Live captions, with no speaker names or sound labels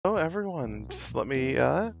everyone. Just let me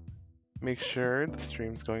make sure the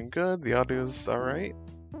stream's going good, the audio's alright.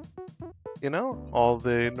 You know, all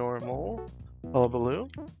the normal hullabaloo.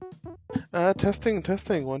 Testing,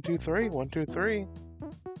 1, 2, 3, 1, 2, 3.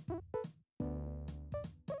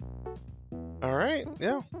 Alright,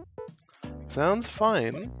 yeah. Sounds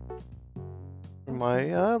fine.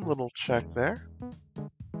 My little check there.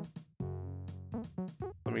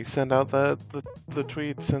 Let me send out the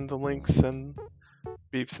tweets and the links and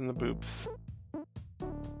beeps and the boops.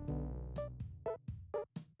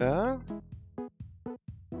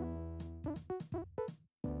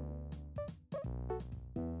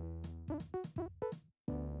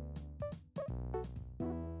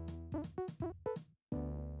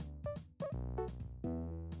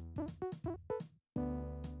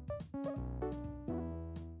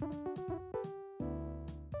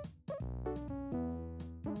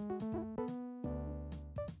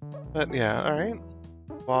 But yeah, alright.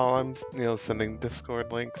 While I'm, sending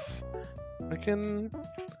Discord links, I can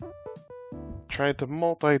try to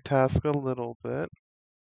multitask a little bit.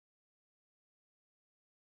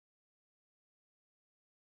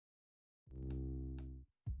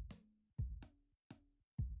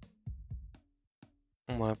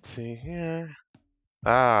 Let's see here.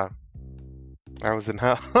 I was in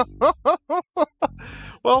hell.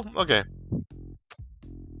 Well, okay.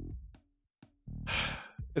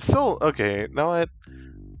 It's still okay. Know what?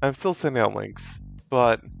 I'm still sending out links,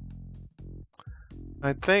 but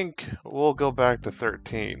I think we'll go back to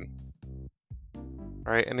 13.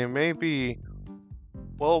 Right? And it may be,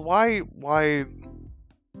 well, why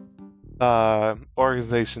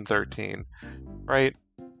Organization 13, right?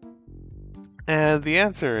 And the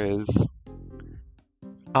answer is,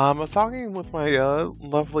 I was talking with my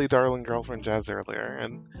lovely darling girlfriend Jazz earlier,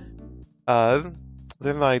 and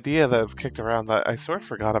there's an idea that was kicked around that I sort of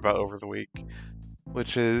forgot about over the week,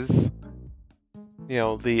 which is,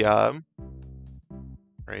 the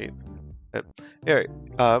right, yeah,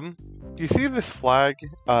 you see this flag,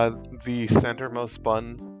 the centermost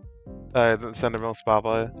button, the centermost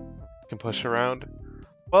baba can push around?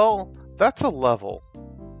 Well, that's a level,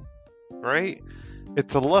 right?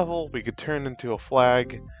 It's a level we could turn into a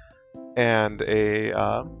flag and a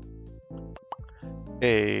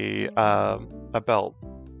belt,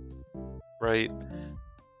 right?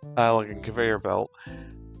 Like a conveyor belt.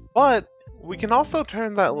 But we can also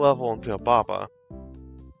turn that level into a baba.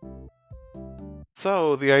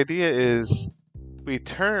 So the idea is we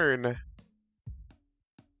turn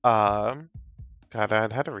God, I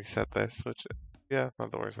had to reset this, which, yeah,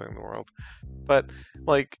 not the worst thing in the world. But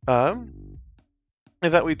like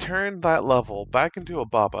that we turn that level back into a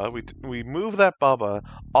baba. We move that baba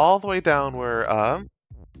all the way down where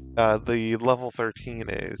the level 13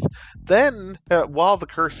 is. Then, while the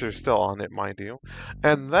cursor's still on it, mind you,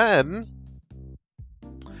 and then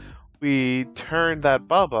we turn that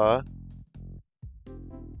baba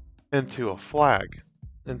into a flag,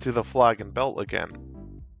 into the flag and belt again.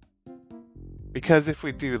 Because if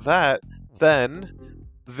we do that, then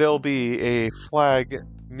there'll be a flag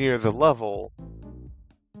near the level,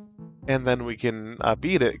 and then we can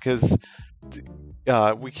beat it, because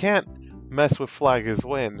we can't mess with flag is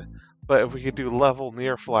win, but if we could do level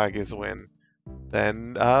near flag is win,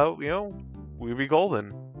 then, we'd be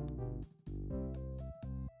golden.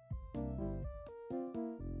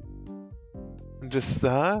 And just,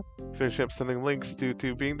 finish up sending links due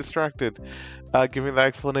to being distracted, giving the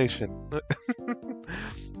explanation.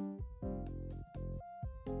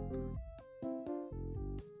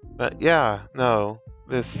 But yeah, no,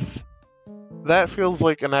 that feels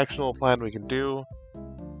like an actionable plan we can do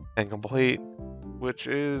and complete, which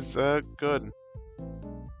is good.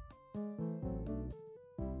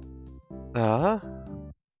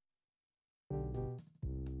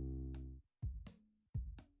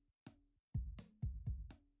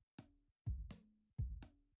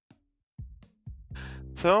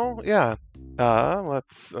 So yeah,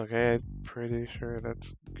 okay, I'm pretty sure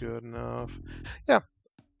that's good enough. Yeah,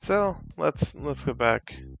 so let's go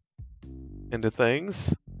back into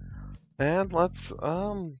things, and let's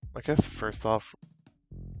I guess first off,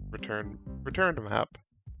 return to map.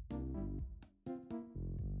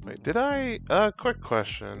 Wait, did I quick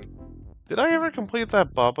question, did I ever complete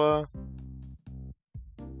that baba?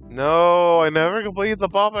 No, I never completed the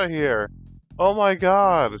baba here. Oh my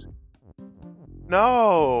god.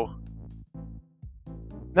 No.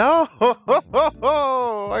 No.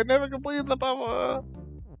 I never completed the baba.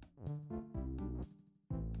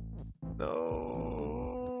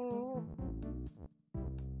 No.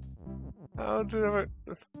 How did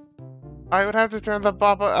I would have to turn the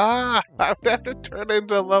baba. I would have to turn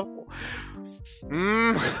into level.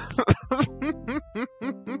 Mm.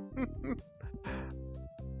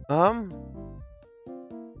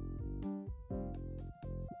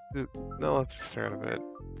 No, let's restart a bit.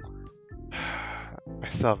 I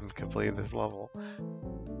still haven't completed this level.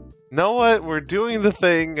 Know what? We're doing the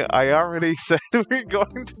thing I already said we're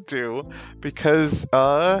going to do because,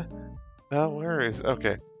 where is,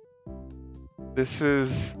 okay. This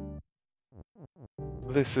is,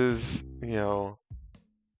 you know,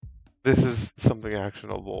 this is something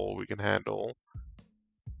actionable we can handle.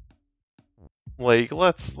 Like,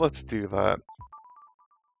 let's do that.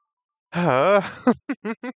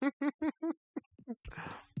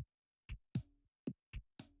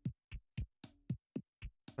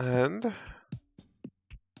 And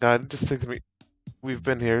God, just think to me, we've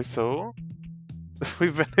been here so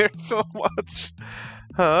we've been here so much.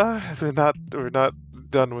 We're not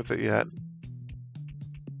done with it yet.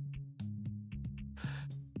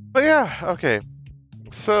 But yeah, okay.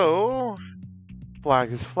 So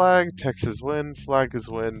flag is flag, text is win, flag is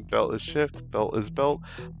win, belt is shift, belt is belt,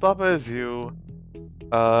 Baba is you,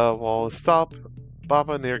 wall is stop,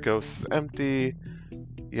 Baba near ghost is empty,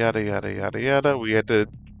 yada yada yada yada. We had to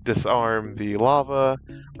disarm the lava,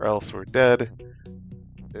 or else we're dead.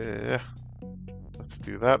 Let's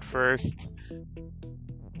do that first.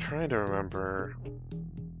 I'm trying to remember.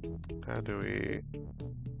 How do we...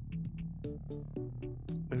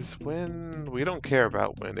 Is win... We don't care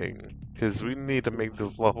about winning, because we need to make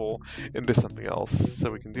this level into something else, so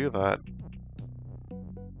we can do that.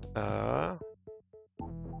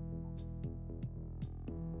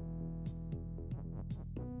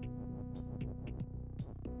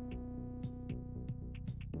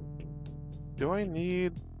 Do I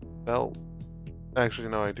need belt? Actually,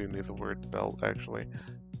 no, I do need the word belt, actually.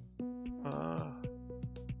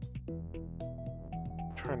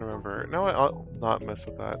 Trying to remember. No, I'll not mess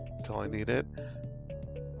with that until I need it.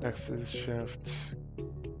 X is shift.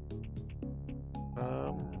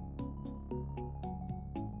 Oh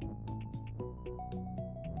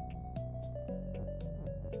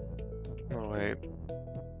wait.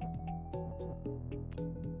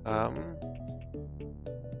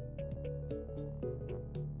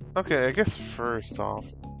 Okay, I guess first off,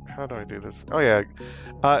 how do I do this? Oh yeah.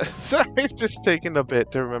 Sorry, it's just taking a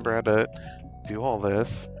bit to remember how to do all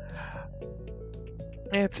this.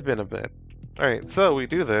 It's been a bit. Alright, so we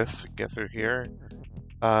do this, we get through here.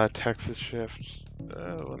 Texas shift.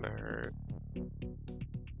 Wouldn't hurt.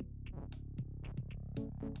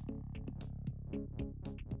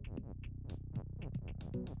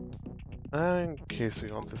 In case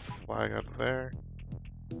we want this flag out of there.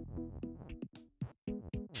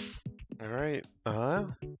 Alright,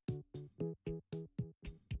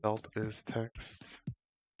 belt is text.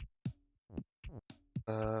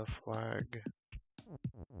 Flag.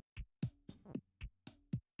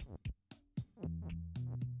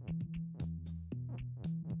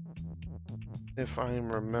 If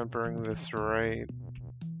I'm remembering this right,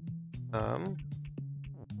 oh,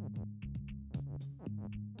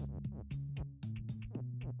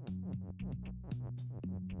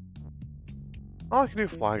 I can do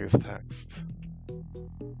flag as text.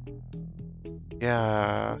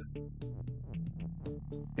 Yeah.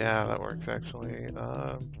 Yeah, that works actually.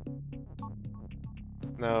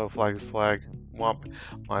 No, flag is flag. Womp.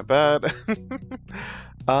 My bad.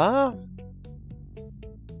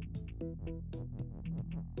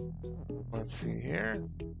 Let's see here.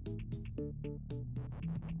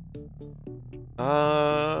 Do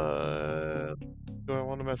I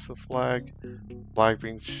want to mess with flag? Flag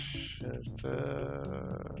being shift,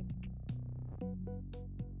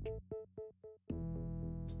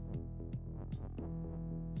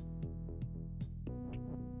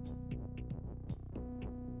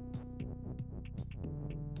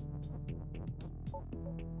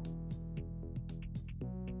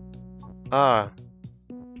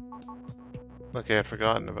 okay, I'd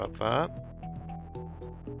forgotten about that.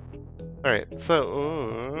 Alright,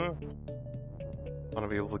 so... I want to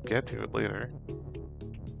be able to get to it later.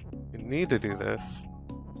 We need to do this.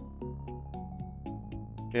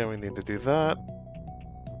 Yeah, we need to do that.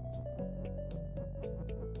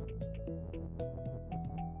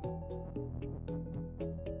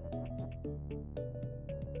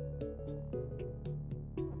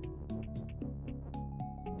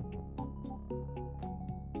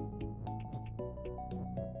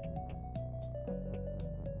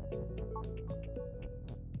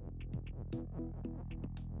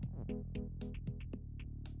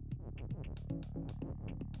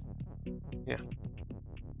 Yeah.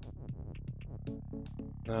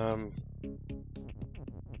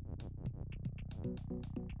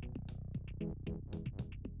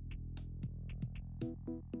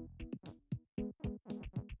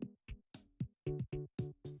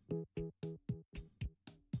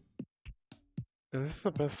 Is this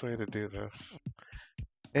the best way to do this?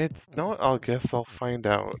 It's not, I'll guess I'll find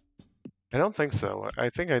out. I don't think so. I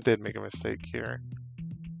think I did make a mistake here.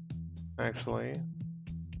 Actually.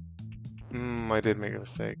 I did make a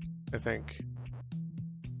mistake, I think.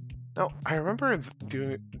 No, I remember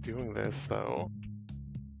doing this, though.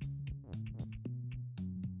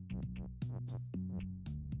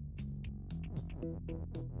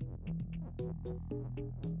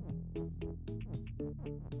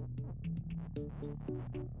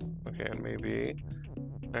 Okay, and maybe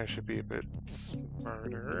I should be a bit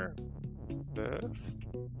smarter. This.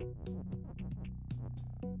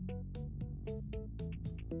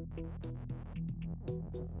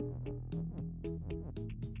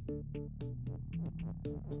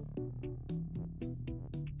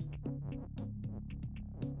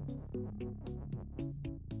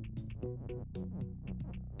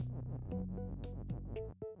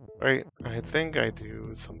 Right, I think I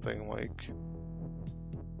do something like...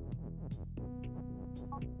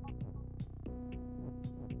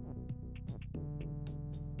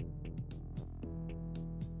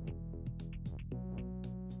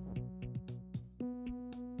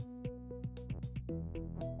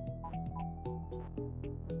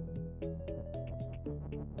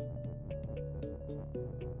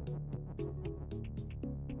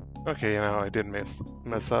 Okay, I did mess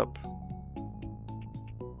up.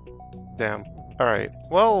 Damn. Alright.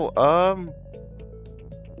 Well,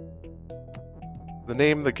 the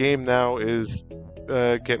name of the game now is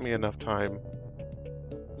Get Me Enough Time,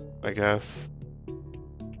 I guess.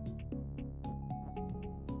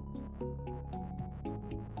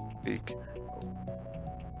 Speak.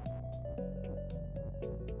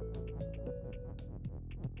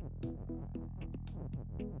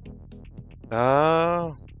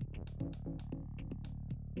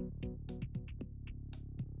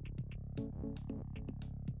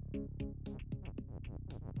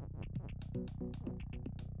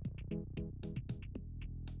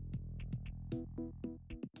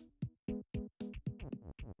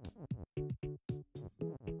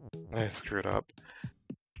 I screwed up.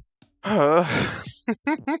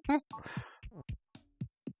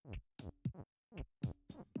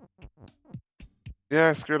 Yeah,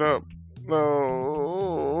 I screwed up.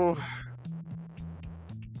 No.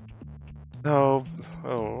 No.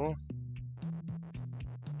 Oh.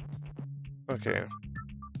 Okay.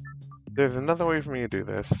 There's another way for me to do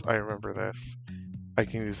this. I remember this. I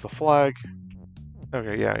can use the flag.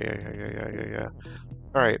 Okay, yeah.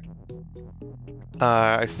 Alright.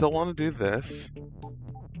 I still want to do this.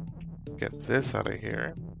 Get this out of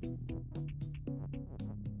here.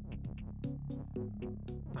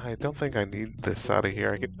 I don't think I need this out of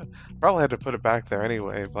here. I could probably have to put it back there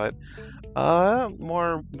anyway, but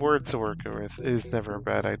more words to work with is never a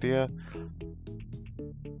bad idea.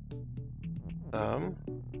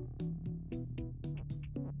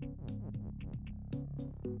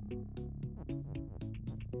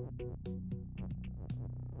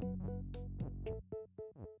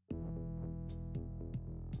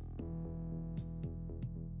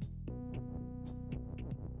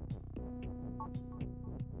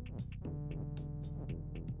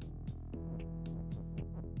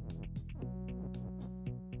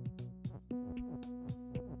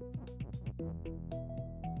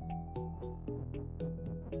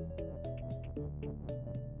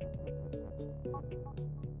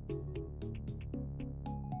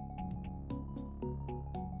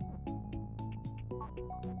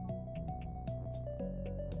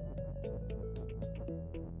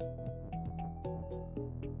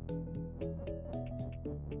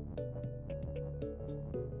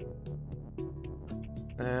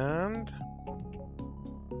 And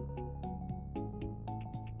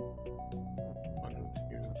 1,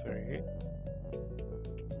 2, 3.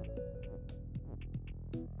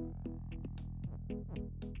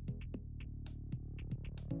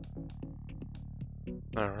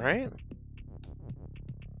 Alright.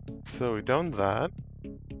 So we've done that.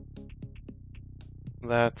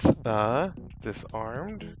 That's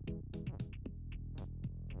disarmed.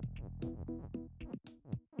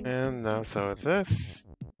 And now so with this.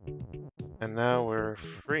 And now we're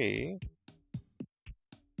free.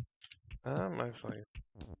 Actually,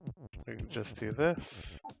 we can just do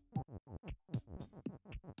this.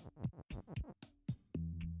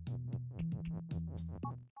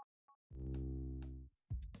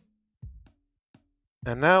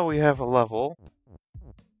 And now we have a level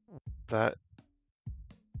that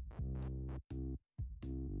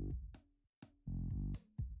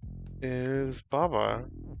is Baba.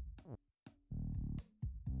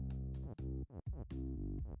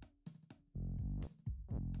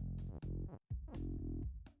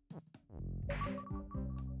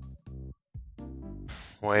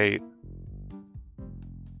 Wait.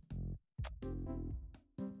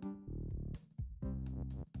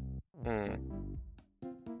 Hmm.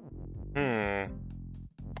 I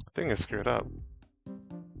think I screwed up.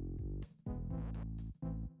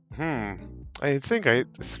 I think I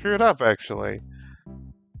screwed up, actually.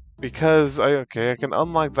 Because I can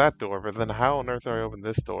unlock that door, but then how on earth do I open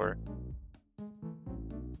this door?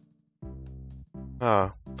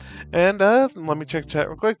 Huh. And let me check chat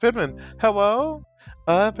real quick. Pidman, hello?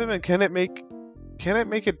 Pidman, can it make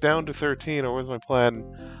it down to 13, or was my plan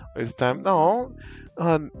waste time? No.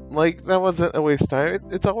 Like that wasn't a waste of time.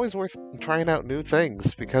 It's always worth trying out new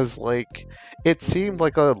things because like it seemed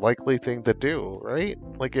like a likely thing to do, right?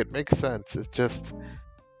 Like it makes sense. It's just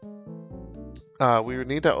we would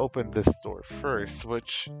need to open this door first,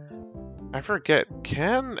 which I forget.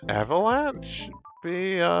 Can Avalanche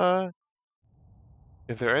be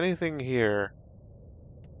is there anything here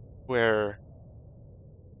where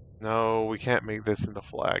no, we can't make this into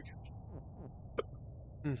flag.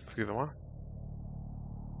 Excuse me.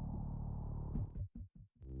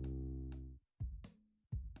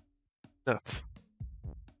 Nuts.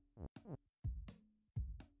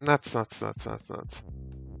 Nuts.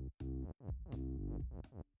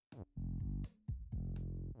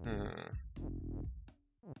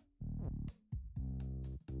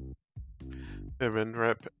 Ribbon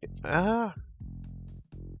rip. Ah.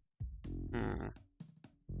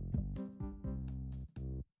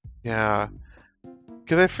 Yeah.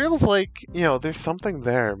 Because it feels like, there's something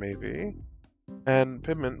there, maybe. And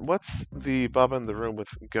Pigment, what's the Bubba in the room with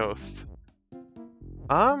Ghost?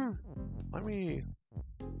 Let me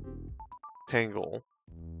tangle.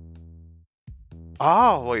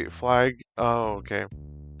 Oh, wait, flag. Oh, okay.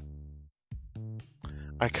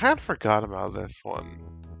 I kind of forgot about this one.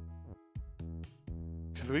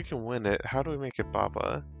 Because we can win it. How do we make it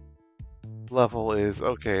Baba? Level is...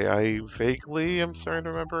 Okay, I vaguely am starting to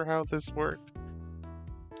remember how this worked.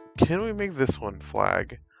 Can we make this one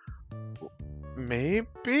flag?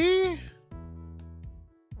 Maybe?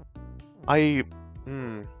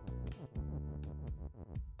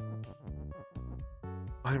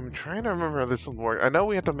 I'm trying to remember how this one worked. I know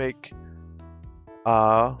we had to make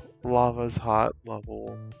lava's hot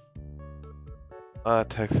level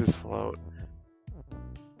Texas float.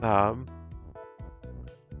 I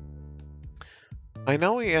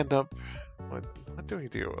know we end up what do we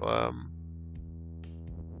do?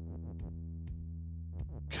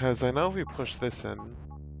 Because I know if we push this in,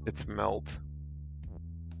 it's melt.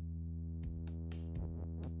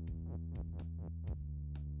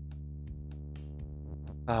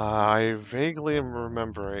 I vaguely am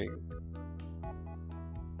remembering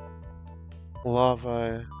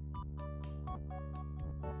lava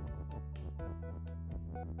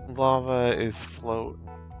is float.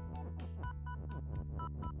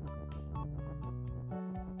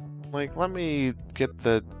 Like, let me get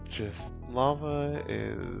the gist. Lava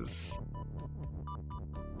is...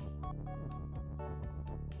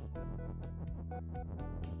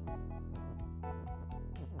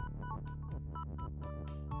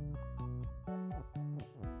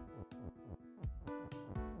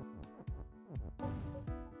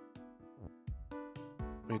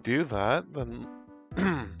 we do that, then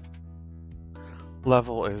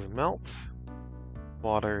level is melt,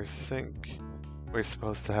 water is sink. We're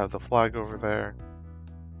supposed to have the flag over there.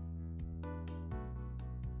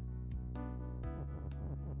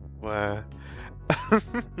 Where?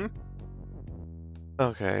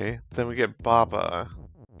 Okay, then we get Baba.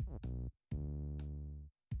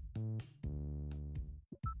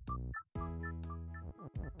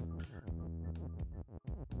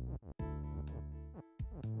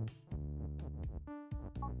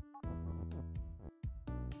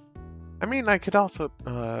 I mean, I could also,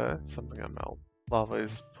 something on melt. Lava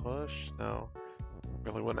is push? No.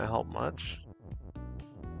 Really wouldn't help much.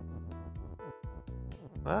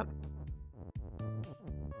 That?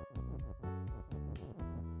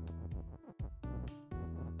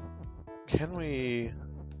 Can we...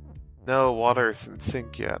 No, water isn't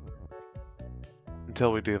sink yet.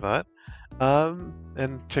 Until we do that.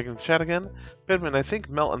 And checking the chat again. Bidman, I think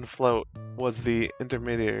melt and float was the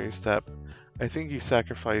intermediary step. I think you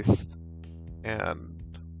sacrificed and...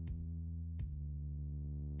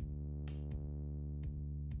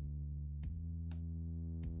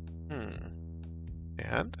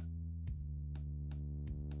 And?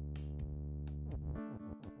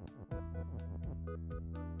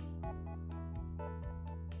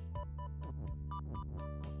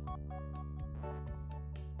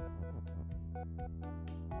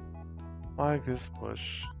 Flag is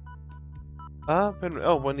push. And,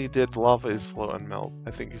 oh, when you did lava is float and melt,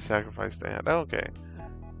 I think you sacrificed and. Oh, okay.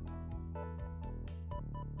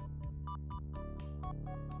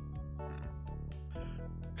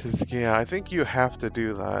 Because, yeah, I think you have to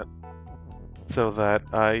do that so that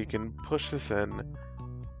you can push this in,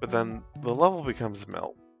 but then the level becomes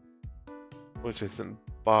melt, which isn't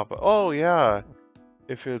Baba. Oh, yeah,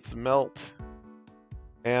 if it's melt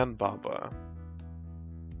and Baba.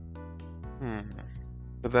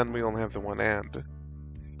 But then we only have the one and.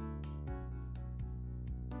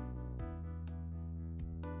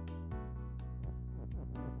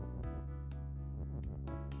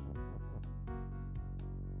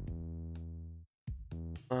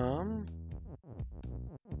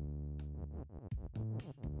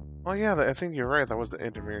 Oh yeah, I think you're right. That was the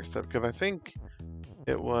intermediate step because I think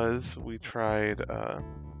it was we tried.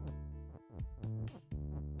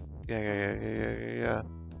 Yeah.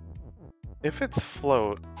 If it's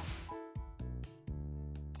float.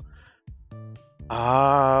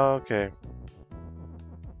 Ah, okay.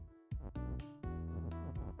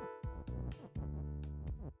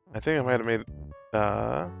 I think I might have made.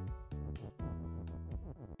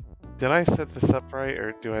 Did I set this up right,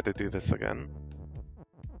 or do I have to do this again?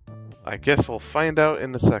 I guess we'll find out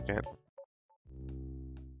in a second.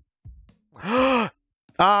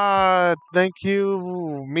 Thank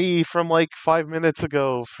you, me from like 5 minutes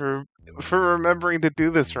ago for remembering to do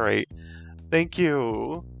this right. Thank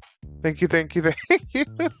you. Thank you.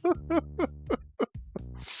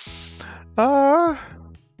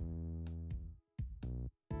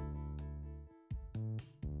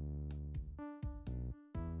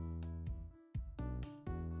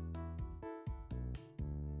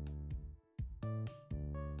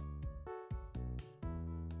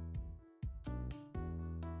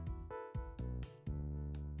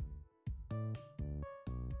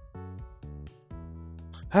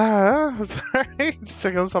 Uh sorry, just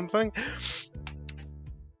checking on something.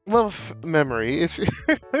 Love memory. If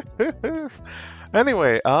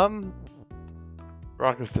anyway,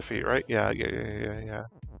 Rocket's defeat, right? Yeah.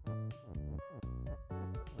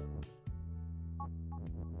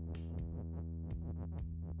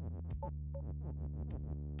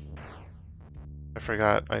 I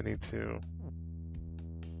forgot I need to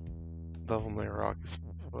level my Rocket's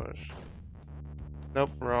push.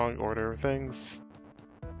 Nope, wrong order of things.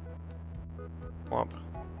 Lump.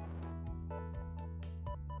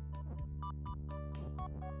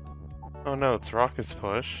 Oh no, it's Rocket's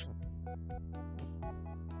push.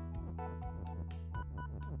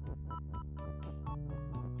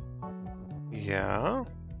 Yeah.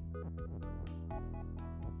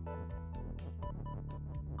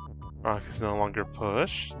 Rock is no longer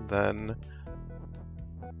push, then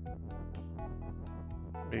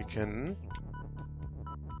we can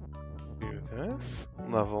do this.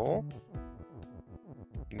 Level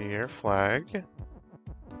near flag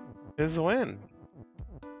is win.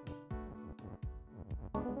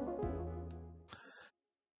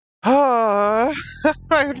 Ah,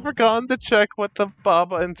 I had forgotten to check what the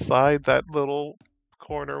Baba inside that little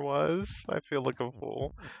corner was. I feel like a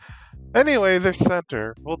fool. Anyway, they're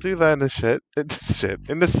center. We'll do that in the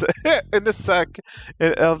in the sec.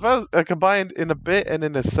 Combined in a bit and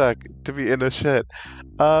in a sec to be in a shit.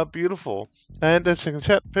 Beautiful. And chicken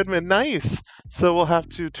chat Pidman, nice. So we'll have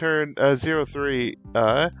to turn 03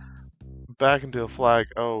 back into a flag.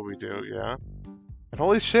 Oh, we do, yeah. And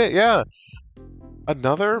holy shit, yeah.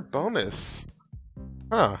 Another bonus.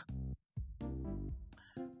 Huh.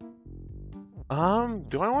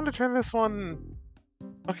 Do I want to turn this one?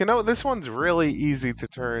 Okay, no, this one's really easy to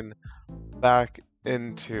turn back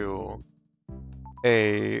into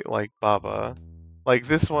a, like, Baba. Like,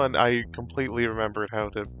 this one, I completely remembered how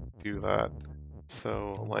to do that.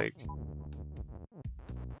 So, like,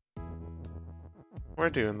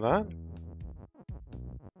 we're doing that.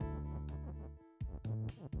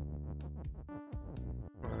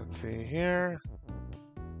 Let's see here.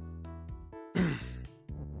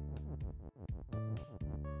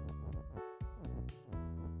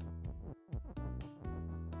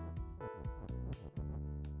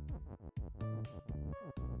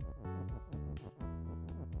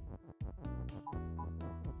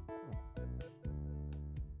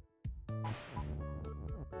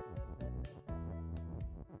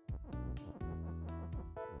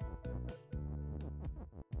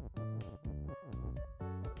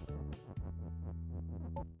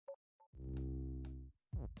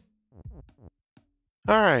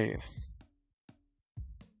 Alright.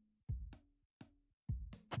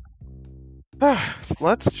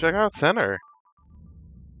 Let's check out center.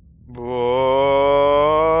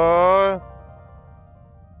 Whoa.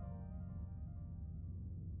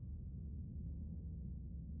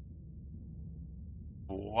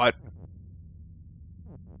 What?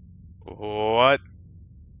 What?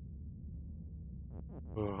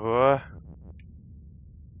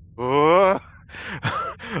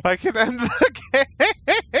 I can end the game!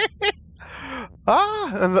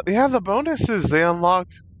 Ah! And yeah, the bonuses, they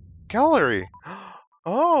unlocked gallery.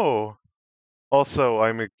 Oh! Also,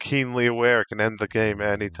 I'm keenly aware I can end the game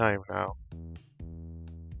at any time now.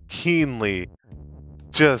 Keenly.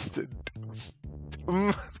 Just...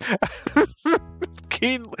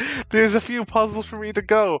 keenly. There's a few puzzles for me to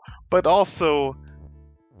go, but also...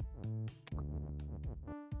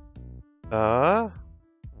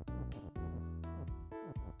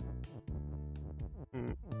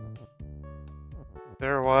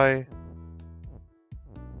 There, why?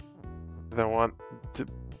 They want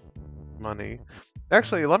money.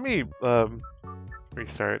 Actually, let me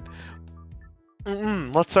restart.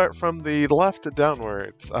 Let's start from the left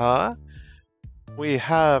downwards. We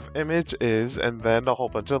have image is and then a whole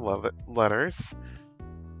bunch of letters.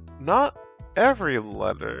 Not every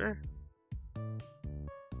letter.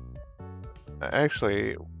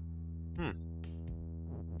 Actually,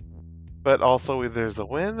 But also there's a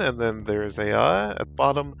win, and then there's a at the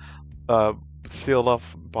bottom, sealed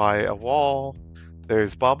off by a wall.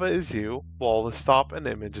 There's Baba is you, wall is stop, and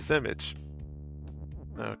image is image.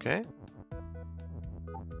 Okay.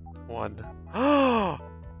 One. Oh!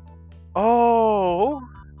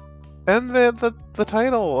 And the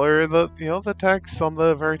title, or the text on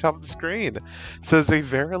the very top of the screen says a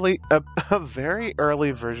very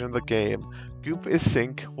early version of the game. Goop is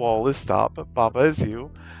sync, wall is stop, Baba is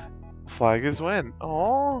you, flag is win.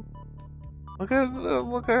 Oh, look at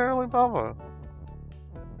early Baba.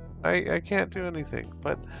 I can't do anything,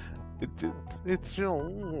 but it's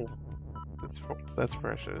that's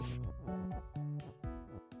precious.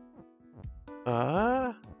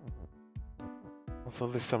 Also,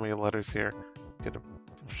 there's so many letters here. I'm gonna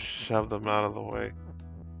shove them out of the way.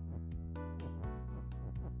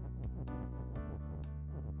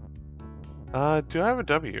 Do I have a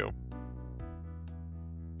W?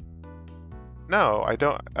 No, I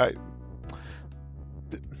don't. I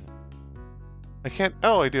can't.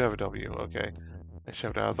 Oh, I do have a W. Okay. I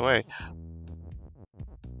shoved it out of the way.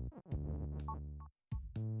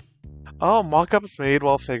 Oh, mock-ups made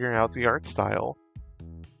while figuring out the art style.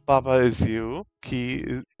 Baba is you.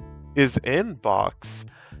 Key is in box.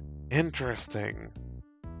 Interesting.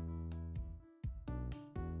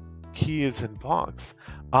 Key is in box.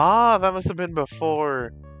 Ah, that must have been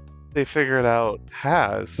before they figured out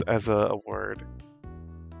has as a word.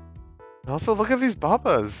 Also, look at these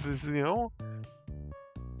Babas.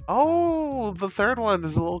 Oh, the third one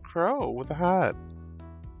is a little crow with a hat.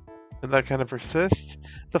 And that kind of persists.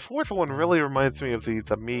 The fourth one really reminds me of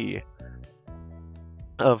the me.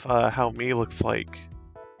 Of how me looks like.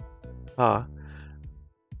 Huh.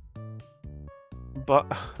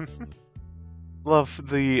 But love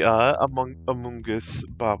the Among Us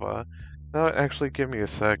Baba. Now actually give me a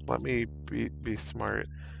sec. Let me be smart.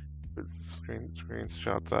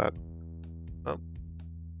 Screenshot that.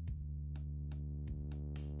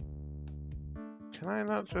 Can I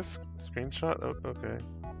not just screenshot? Oh, okay.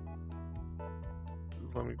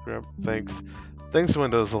 Let me grab. Thanks,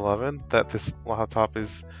 Windows 11, that this laptop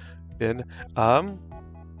is in. I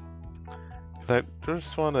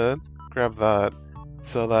just want to grab that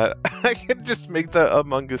so that I can just make the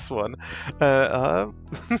Among Us one.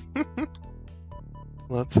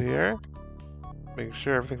 Let's see here. Make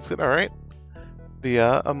sure everything's good. All right.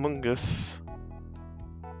 The Among Us.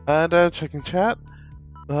 And checking chat.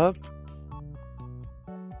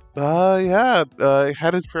 Yeah,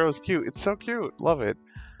 Headed Crow is cute. It's so cute. Love it.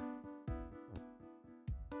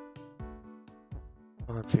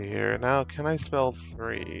 Let's see here. Now, can I spell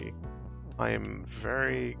 3? I am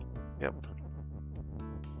very... Yep.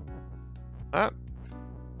 Ah.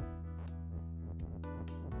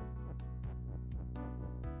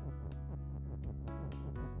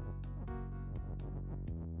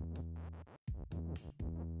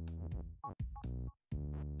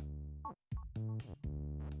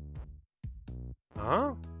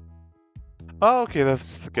 Huh? Oh, okay, that's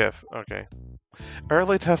just a GIF. Okay.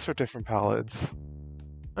 Early tests for different palettes.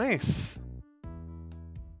 Nice.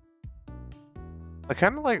 I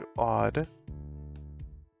kind of like odd.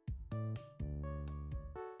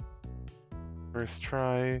 First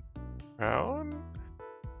try. Brown?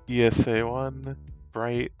 ESA 1.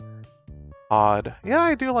 Bright. Odd. Yeah,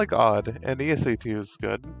 I do like odd. And ESA 2 is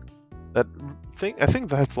good. I think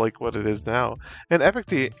that's like what it is now. And Epic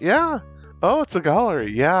D, yeah. Oh, it's a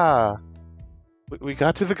gallery. Yeah. We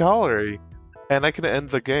got to the gallery. And I can end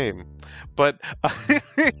the game. But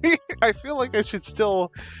I feel like I should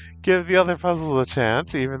still give the other puzzles a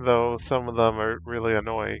chance, even though some of them are really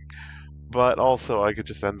annoying. But also, I could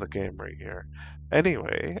just end the game right here.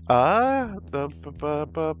 Anyway,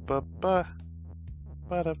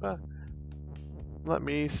 Ba-da-ba. Let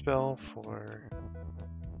me spell for...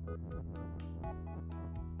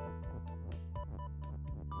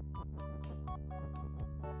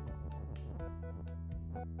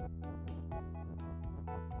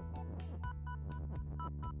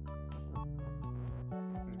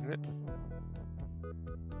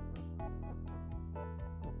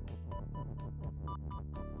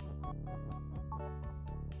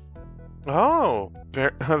 Oh,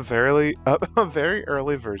 a very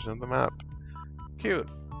early version of the map. Cute.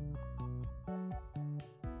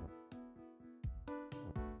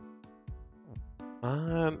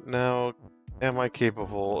 Now, am I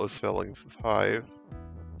capable of spelling 5?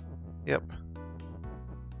 Yep.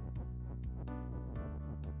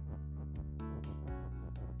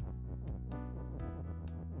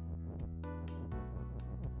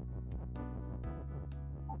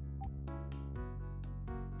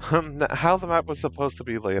 How the map was supposed to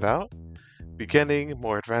be laid out? Beginning,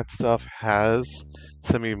 more advanced stuff, has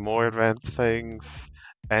some more advanced things,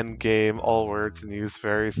 endgame, all words, and use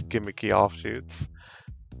various gimmicky offshoots.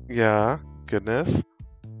 Yeah, goodness.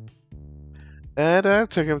 And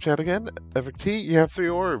check him chat again. Epic T, you have 3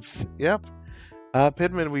 orbs. Yep.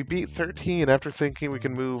 Pidman, we beat 13 after thinking we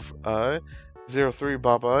can move 03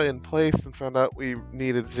 Baba in place and found out we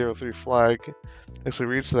needed 03 flag to actually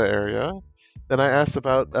reach that area. Then I asked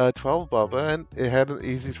about 12 Baba and it had an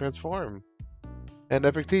easy transform. And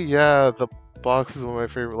Epic T, yeah, the box is one of my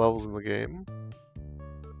favorite levels in the game.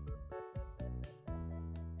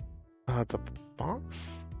 The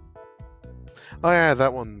box? Oh yeah,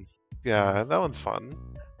 that one. Yeah, that one's fun.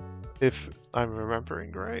 If I'm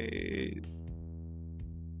remembering right.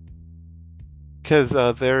 Because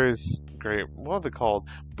there is great. What are they called?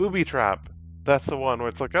 Booby trap. That's the one where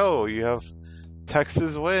it's like, oh, you have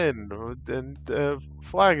Texas win and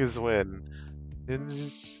flag is win, and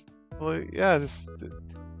just, well, yeah, just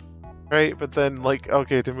right. But then like,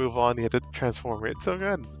 okay, to move on, you had to transform it. It's so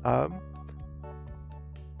good.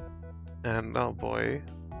 And oh boy.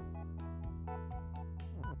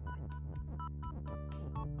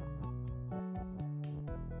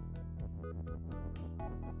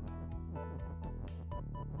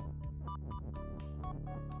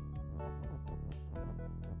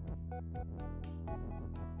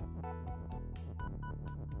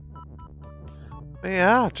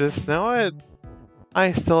 Yeah, just know it.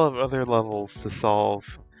 I still have other levels to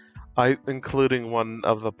solve. Including one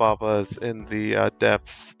of the Babas in the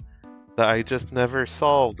depths that I just never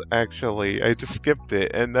solved. Actually, I just skipped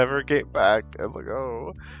it and never came back. I'm like,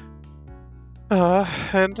 oh.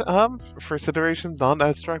 And first iteration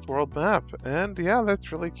non-abstract world map, and yeah,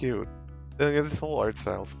 that's really cute. This whole art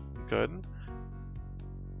style's good.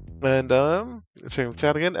 And checking the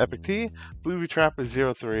chat again, Epic T, Booby Trap is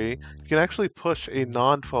 03. You can actually push a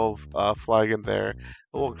non-12 flag in there.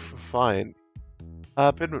 It'll work fine.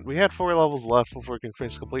 Pidman, we had 4 levels left before we can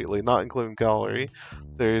finish completely, not including gallery.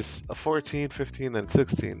 There's a 14, 15, and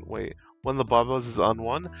 16. Wait, one of the Babas is on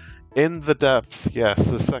one? In the depths,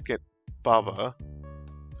 yes, the second Baba.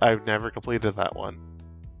 I've never completed that one.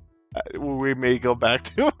 We may go back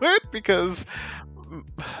to it because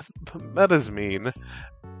meta's mean.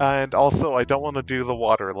 And also, I don't want to do the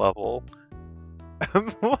water level.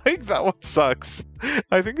 Like, that one sucks.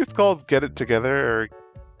 I think it's called Get It Together, or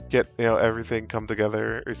Get, everything come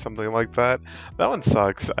together, or something like that. That one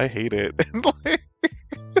sucks. I hate it.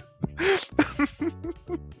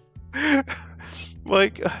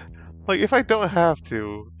 like, if I don't have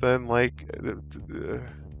to, then, like...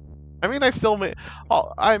 I mean, I still may...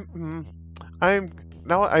 No, I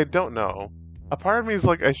don't know. A part of me is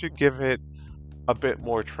like, I should give it a bit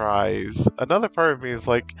more tries. Another part of me is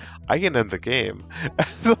like, I can end the game.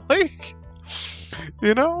 Like,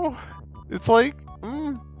 it's like,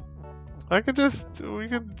 we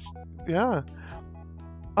could, yeah.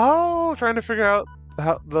 Oh, trying to figure out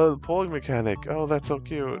how the polling mechanic. Oh, that's so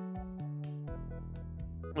cute.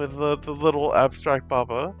 With the little abstract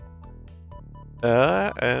Baba.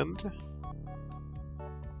 And...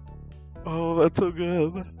 Oh, that's so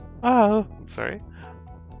good. I'm sorry.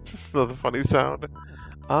 Another funny sound.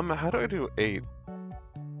 How do I do 8?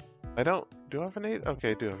 I don't... Do I have an 8?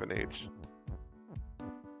 Okay, I do have an H.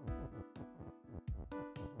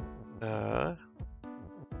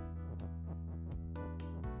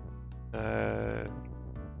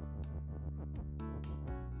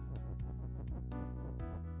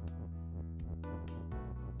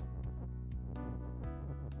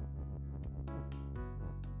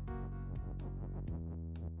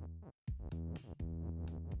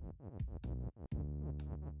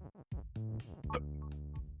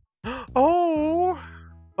 Oh!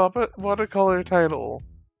 Puppet watercolor title.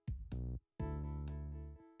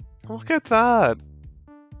 Look at that!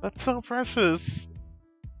 That's so precious!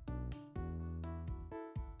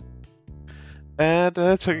 And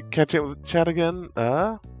to catch up with chat again,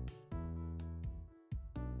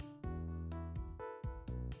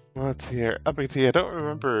 let's see here. UpBT, I don't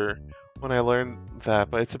remember when I learned that,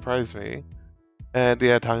 but it surprised me. And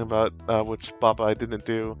yeah, talking about which Baba I didn't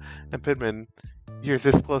do. And Pidman, you're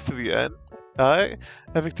this close to the end.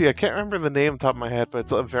 FXT, I can't remember the name on top of my head, but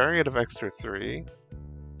it's a variant of Extra 3.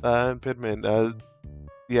 And Pidman,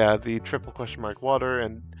 yeah, the triple question mark water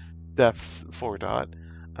and Def's 4 dot.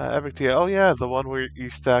 FXT, oh yeah, the one where you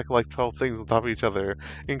stack like 12 things on top of each other,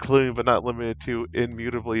 including but not limited to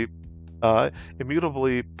immutably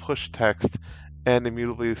push text and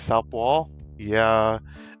immutably stop wall. Yeah.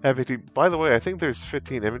 FXT, by the way, I think there's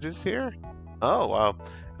 15 images here. Oh wow.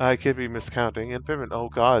 I could be miscounting. And Pivot, oh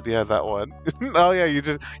god, yeah, that one. Oh yeah,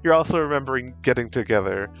 you're also remembering getting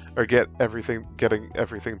together or getting everything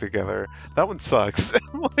together. That one sucks.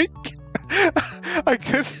 Like I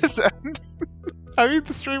could just end. I mean,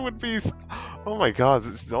 the stream would be. Oh my god,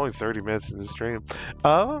 it's only 30 minutes in the stream.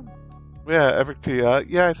 Yeah, FXT,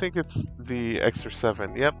 yeah, I think it's the Extra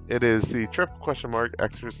 7. Yep, it is the triple question mark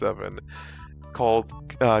Extra 7 called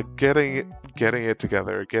getting it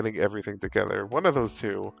together, getting everything together. One of those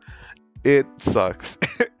two. It sucks.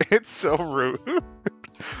 It's so rude.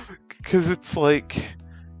 Because it's like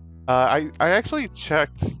I actually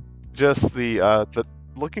checked just the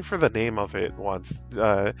looking for the name of it once.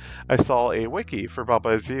 I saw a wiki for Baba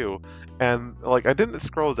Is You, and like I didn't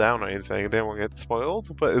scroll down or anything, I didn't want to get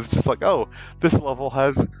spoiled, but it's just like, oh, this level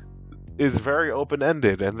is very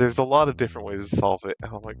open-ended, and there's a lot of different ways to solve it.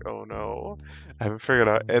 And I'm like, oh no, I haven't figured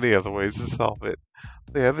out any other ways to solve it.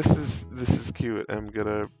 But yeah, this is cute. I'm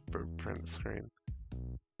gonna print screen.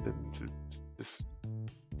 Just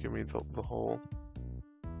give me the whole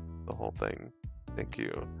thing. Thank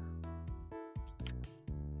you.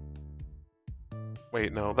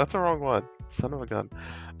 Wait, no, that's the wrong one. Son of a gun.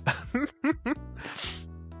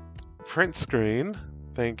 Print screen.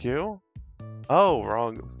 Thank you. Oh,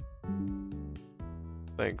 wrong.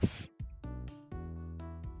 Thanks.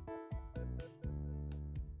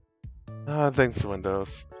 Thanks,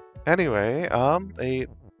 Windows. Anyway, 8,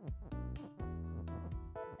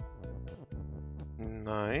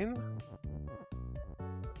 9.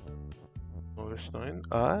 Lotus 9.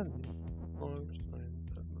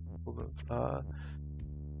 Lotus 9.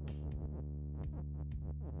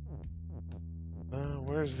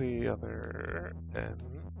 Where's the other N?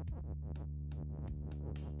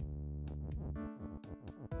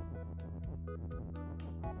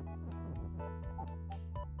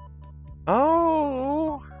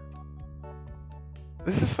 Oh!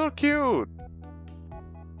 This is so cute!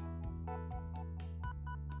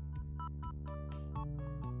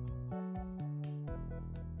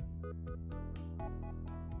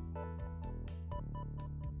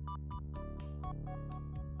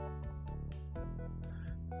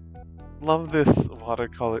 Love this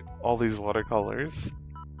watercolor, all these watercolors.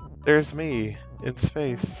 There's me in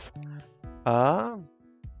space.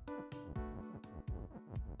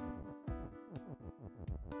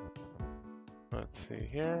 Let's see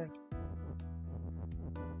here.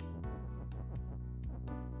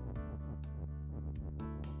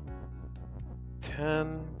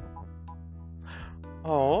 Ten.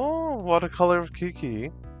 Oh, watercolor of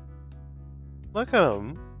Kiki. Look at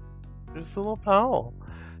him. There's the little pal.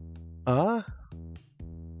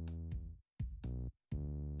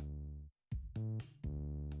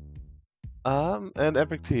 And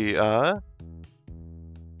Epic Tea, and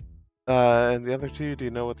the other two, do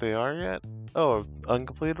you know what they are yet? Oh,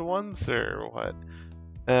 uncompleted ones, or what?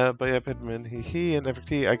 But yeah, Pidman, he and Epic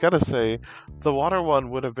Tea, I gotta say, the water one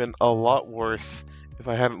would have been a lot worse if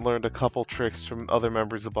I hadn't learned a couple tricks from other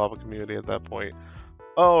members of the Baba community at that point.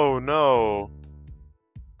 Oh no!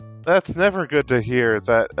 That's never good to hear,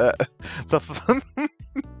 that,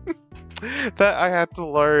 that I had to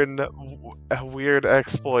learn weird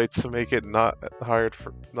exploits to make it not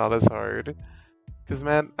as hard. Because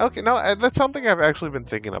man, okay, no, that's something I've actually been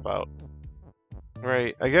thinking about.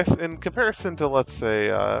 Right, I guess in comparison to, let's say,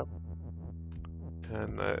 10,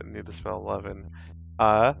 I need to spell 11.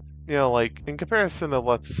 You know, like, in comparison to,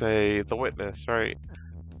 let's say, The Witness, right?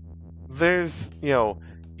 There's, you know,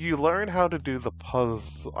 you learn how to do the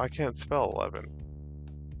puzzle. I can't spell 11.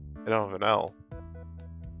 I don't have an L.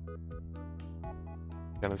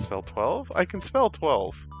 Can I spell 12? I can spell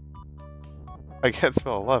 12. I can't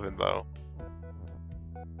spell 11, though.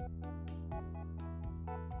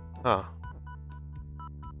 Huh.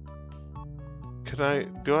 Could I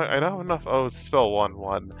don't have enough spell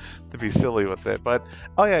 1/1 to be silly with it, but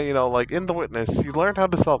oh yeah, like in The Witness, you learn how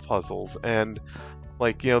to solve puzzles, and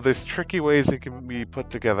like, there's tricky ways it can be put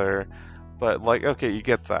together, but like, okay, you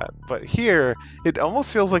get that. But here, it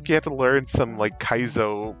almost feels like you have to learn some like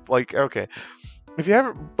Kaizo, like, okay, if you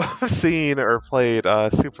haven't seen or played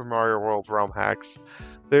Super Mario World ROM hacks,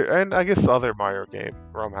 and I guess other Mario game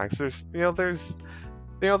ROM hacks, there's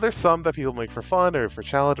some that people make for fun or for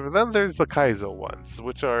challenge, but then there's the Kaizo ones,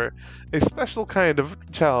 which are a special kind of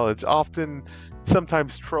challenge, often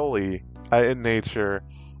sometimes trolly in nature,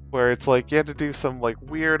 where it's like you had to do some like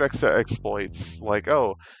weird extra exploits, like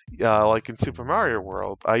like in Super Mario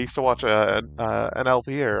World. I used to watch an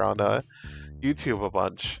LPer on YouTube a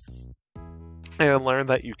bunch, and learn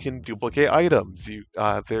that you can duplicate items.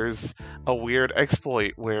 There's a weird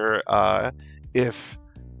exploit where if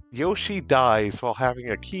Yoshi dies while having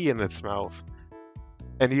a key in its mouth,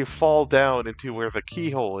 and you fall down into where the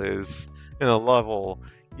keyhole is in a level,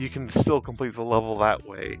 you can still complete the level that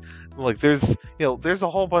way. Like there's a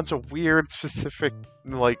whole bunch of weird specific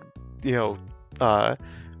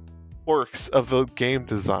quirks of the game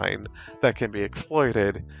design that can be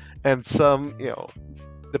exploited, and some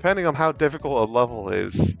depending on how difficult a level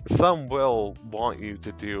is, some will want you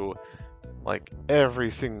to do like every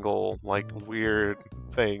single like weird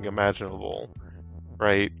thing imaginable,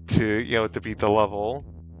 right? To beat the level.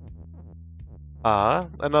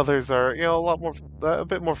 And others are a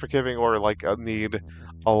bit more forgiving, or like need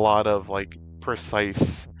a lot of like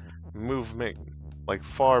precise movement, like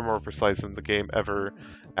far more precise than the game ever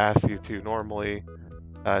asks you to normally.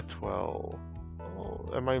 12.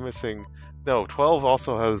 Oh, am I missing? No, 12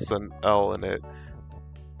 also has an L in it.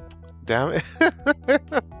 Damn it.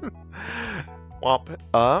 Womp.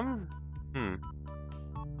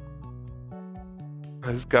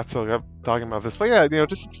 I just got so up talking about this. But yeah,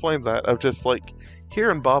 just explain that. Of just like, here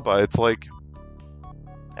in Baba, it's like,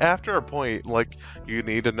 after a point, like, you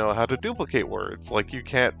need to know how to duplicate words. Like, you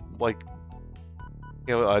can't, like,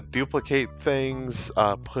 duplicate things,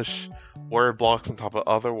 push word blocks on top of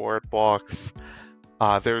other word blocks.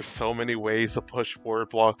 There's so many ways to push word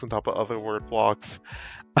blocks on top of other word blocks.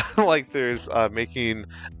 Like there's making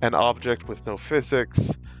an object with no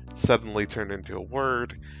physics suddenly turn into a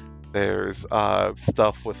word. There's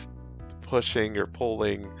stuff with pushing or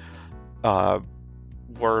pulling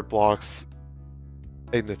word blocks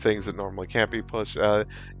into things that normally can't be pushed,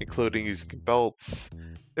 including using belts.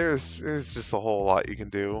 There's just a whole lot you can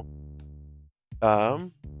do.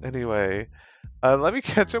 Anyway, let me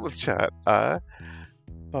catch up with chat.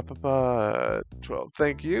 12.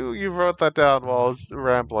 Thank you. You wrote that down while I was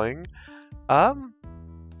rambling.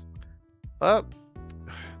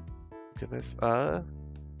 Goodness.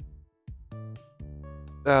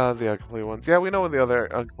 The incomplete ones. Yeah, we know what the other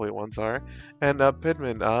incomplete ones are. And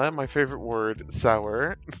Pidman, my favorite word,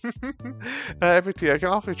 sour. FT, I can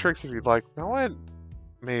offer tricks if you'd like. No one,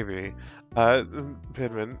 maybe.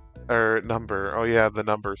 Pidman, or number. Oh yeah, the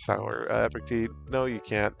number sour. FT, no, you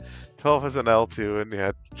can't. 12 has an L too, and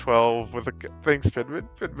yeah, 12 with a thanks, Pidman.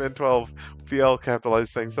 Pidman 12 with the L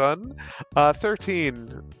capitalized things on.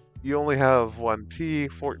 13, you only have one T.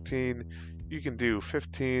 14. You can do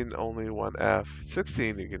 15, only one F.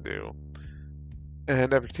 16 you can do.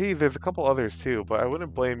 And FT, there's a couple others too, but I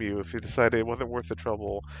wouldn't blame you if you decided it wasn't worth the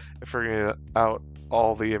trouble of figuring out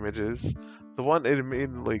all the images. The one that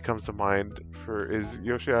immediately comes to mind is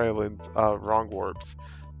Yoshi Island Wrong Warps.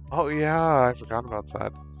 Oh yeah, I forgot about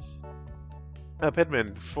that.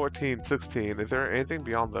 Pidman, 14, 16, is there anything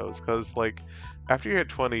beyond those? Because, like, after you hit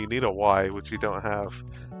 20, you need a Y, which you don't have.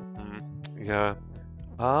 Yeah.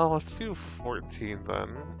 Let's do 14 then.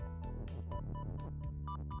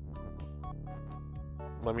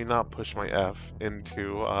 Let me not push my F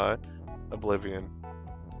into oblivion.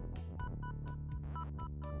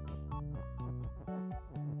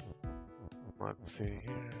 Let's see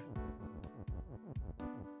here.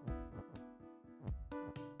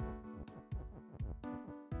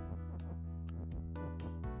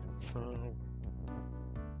 So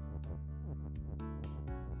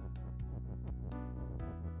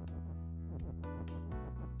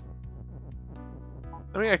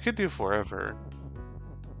I mean, I could do forever.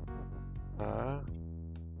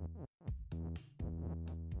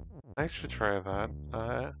 I should try that.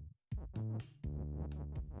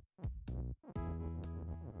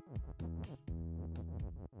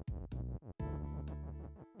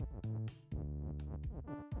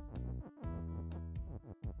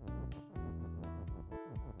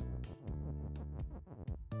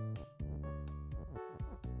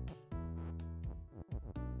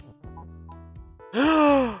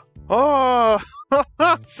 Oh,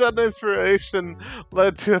 sudden inspiration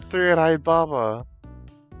led to a three-eyed Baba.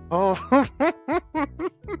 Oh.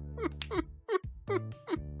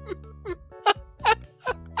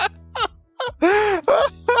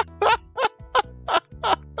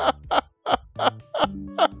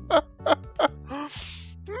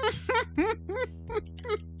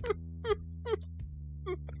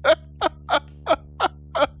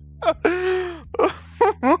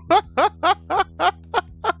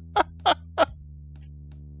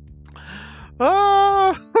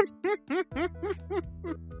 Ah!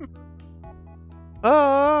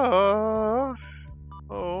 Ah!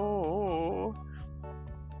 Oh!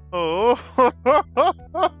 Oh!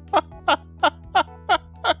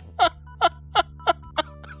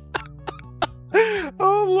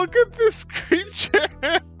 Oh, look at this creature!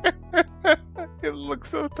 It looks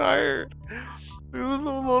so tired. This is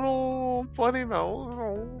a little funny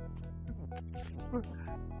mouth.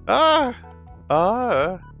 Ah!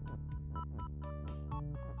 Ah!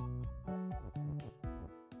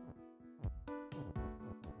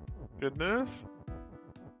 Goodness.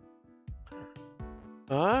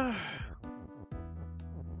 Ah!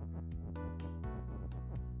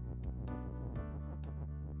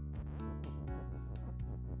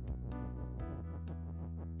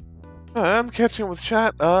 I'm catching up with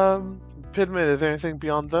chat. Pidman, is there anything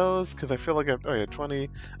beyond those? Because I feel like I've... Oh yeah, 20.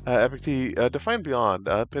 Epic T, define beyond.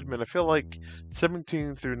 Pidman, I feel like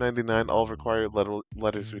 17 through 99 all require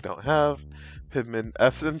letters we don't have. Pidman,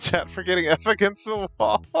 F in chat for getting F against the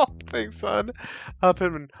wall. Thanks, son.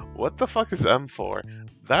 Pidman, what the fuck is M for?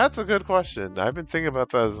 That's a good question. I've been thinking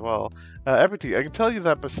about that as well. Epic T, I can tell you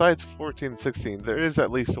that besides 14 and 16, there is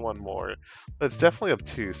at least one more. But it's definitely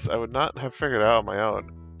obtuse. I would not have figured it out on my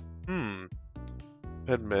own.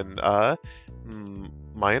 Pidman,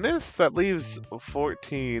 minus? That leaves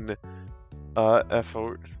 14,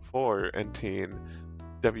 F4 and teen,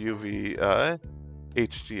 WV,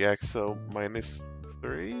 HGX, so minus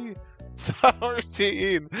 3?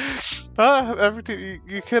 14! Everything,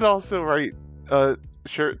 you could also write,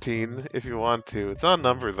 shirt teen if you want to. It's not a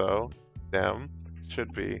number, though. Damn, it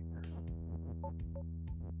should be.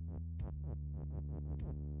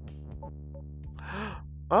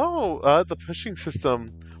 Oh, the pushing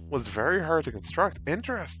system was very hard to construct.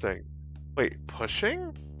 Interesting. Wait,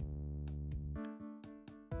 pushing?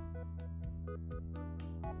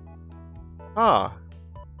 Ah.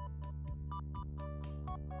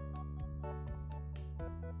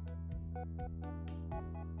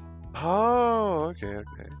 Oh, okay.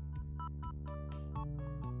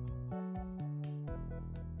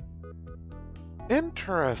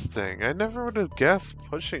 Interesting. I never would have guessed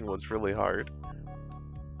pushing was really hard.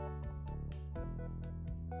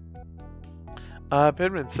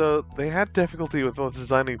 Pidman, so they had difficulty with both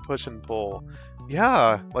designing push and pull.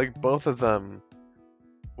 Yeah, like both of them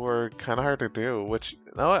were kind of hard to do, which,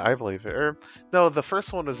 no, I believe it. Or, no, the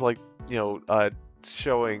first one was like,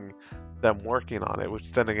 showing them working on it,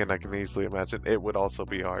 which then again, I can easily imagine it would also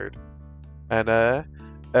be hard. And,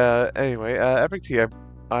 anyway, Epic T,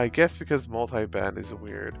 I guess because multi-band is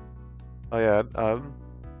weird. Oh yeah,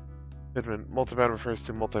 Pidman, multi-band refers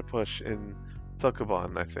to multi-push in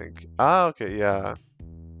Tokuban, I think. Ah, okay, yeah.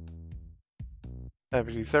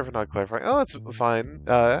 Epic, sorry for not clarifying. Oh, it's fine.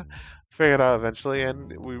 Figured it out eventually,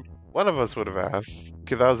 and one of us would have asked,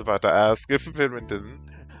 because I was about to ask if Pidman didn't.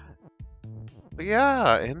 But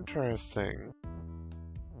yeah, interesting.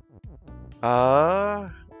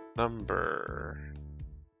 Number.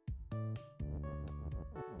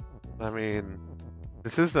 I mean,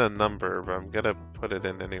 this isn't a number, but I'm gonna put it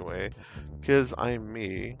in anyway, because I'm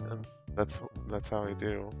me, and that's how I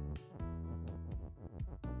do.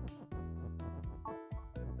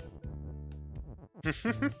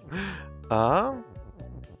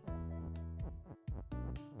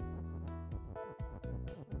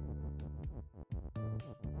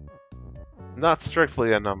 Not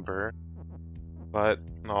strictly a number, but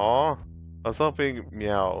aw, I was hoping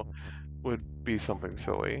meow would be something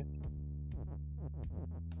silly.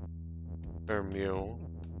 Or mew.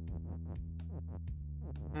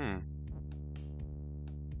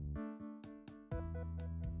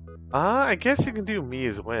 I guess you can do me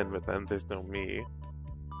as win, but then there's no me.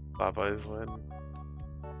 Baba is win.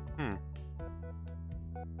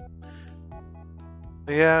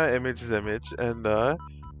 Yeah, image is image, and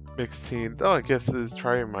mixed teen. Oh, I guess is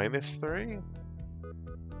try minus 3.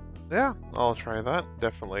 Yeah, I'll try that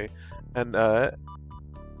definitely. And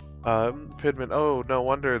Pidman. Oh, no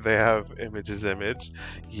wonder they have image is image.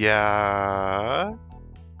 Yeah.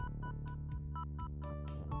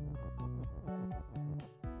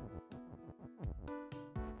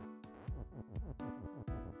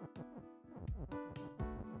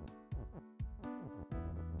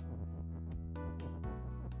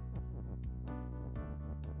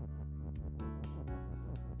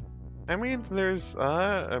 I mean, there's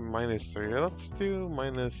a -3. Let's do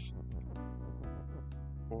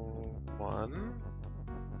 -1.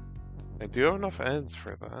 I do have enough ends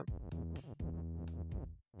for that.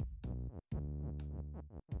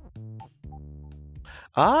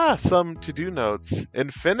 Ah, some to-do notes in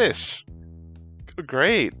Finnish.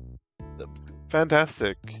 Great.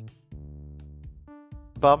 Fantastic.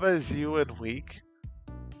 Baba is you and weak.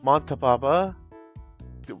 Monta Baba.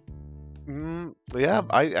 Yeah,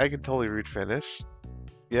 I can totally read Finnish.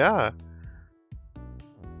 Yeah,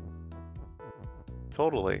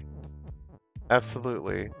 totally.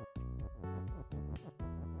 Absolutely.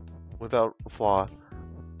 Without flaw.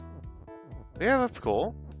 Yeah, that's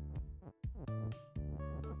cool.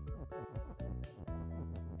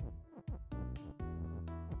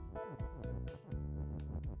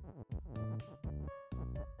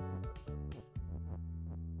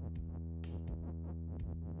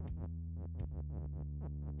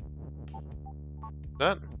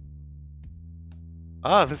 Done.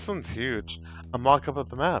 Ah, this one's huge. A mock-up of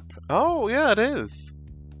the map. Oh, yeah, it is.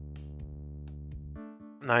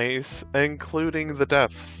 Nice, including the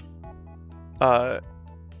depths.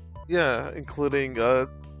 Yeah, including yeah,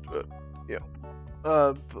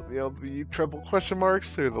 the treble question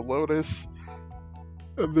marks or the lotus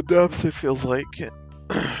and the depths. It feels like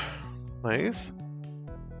nice.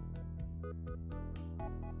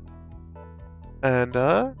 And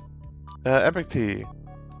Epic T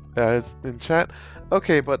in chat.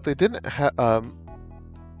 Okay, but they didn't have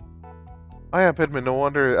I have Pidman, no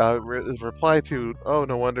wonder, reply to, oh,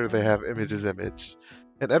 no wonder they have image.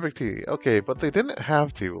 And Epic T, okay, but they didn't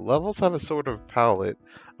have to. Levels have a sort of palette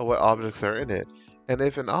of what objects are in it. And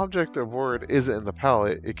if an object or word isn't in the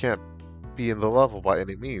palette, it can't be in the level by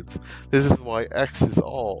any means. This is why X is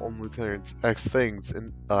all only turns X things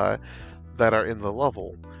in, that are in the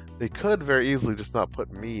level. They could very easily just not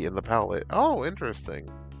put me in the palette. Oh, interesting.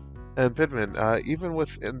 And Pidman, even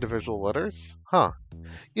with individual letters? Huh.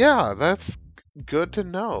 Yeah, that's good to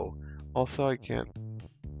know. Also, I can't.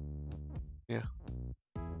 Yeah.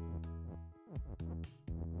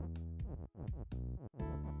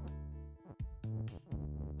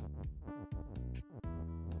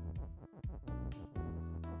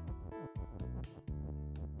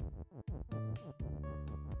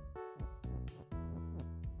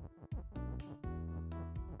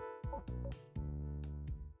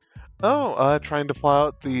 Oh, trying to fly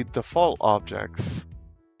out the default objects.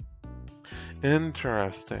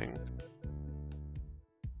 Interesting.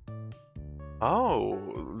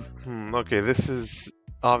 Oh, okay, this is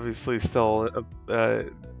obviously still,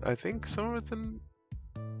 I think some of it's in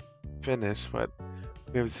Finnish, but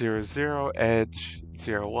we have 00, Edge,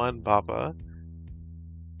 01, Baba.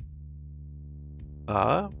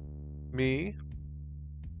 Me.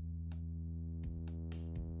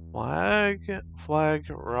 Flag,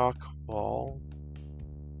 rock, ball.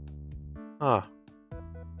 Huh.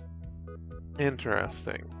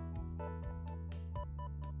 Interesting.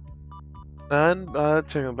 And,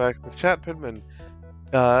 checking back with chat, Pidman.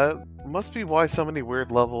 Must be why so many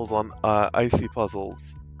weird levels on, icy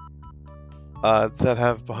puzzles. That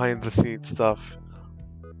have behind-the-scenes stuff.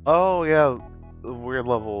 Oh, yeah, weird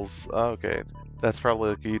levels. Okay. That's probably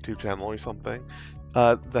like a YouTube channel or something.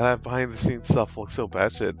 That have behind-the-scenes stuff look so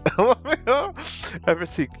batshit.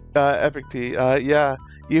 Epic T, yeah,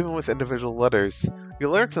 even with individual letters, you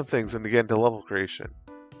learn some things when you get into level creation.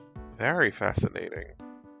 Very fascinating.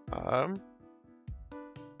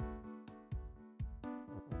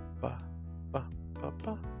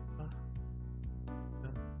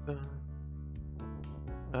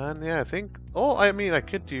 And yeah, I think. Oh, I mean, I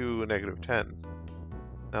could do a -10.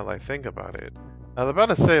 Now that I think about it, I was about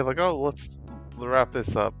to say like, oh, let's wrap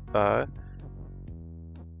this up.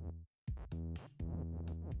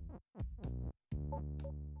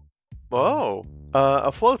 Whoa,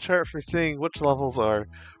 a flowchart for seeing which levels are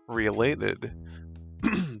related.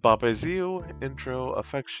 Baba is you, intro,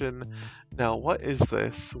 affection. Now, what is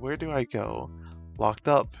this? Where do I go? Locked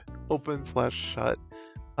up, open/shut.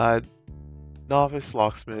 Novice,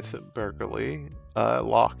 locksmith, burglary.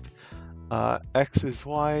 Locked. X is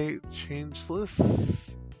Y,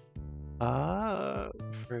 changeless.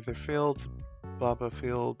 Further fields, Baba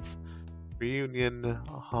fields, reunion,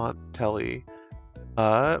 haunt, telly.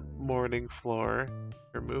 Morning floor,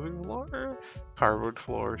 removing floor, cardboard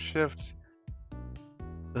floor, shift.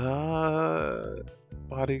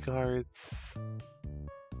 Bodyguards,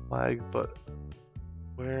 flag, but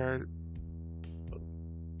where's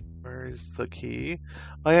the key?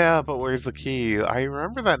 Oh yeah, but where's the key? I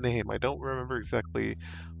remember that name. I don't remember exactly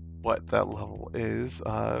what that level is.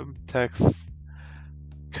 Text,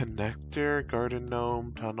 connector, garden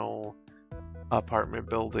gnome, tunnel, apartment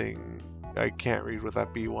building. I can't read what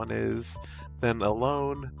that B1 is. Then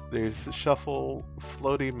alone, there's shuffle,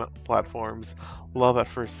 floating platforms, love at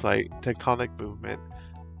first sight, tectonic movement,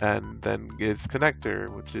 and then it's connector,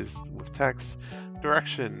 which is with text.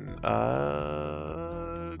 Direction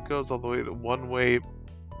goes all the way to one-way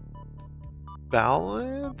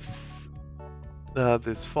balance.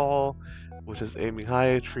 There's fall, which is aiming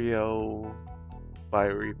high, trio,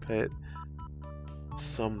 fiery pit,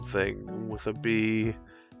 something with a B,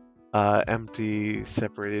 empty,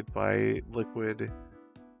 separated by liquid,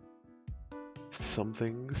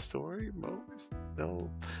 something story mode? No.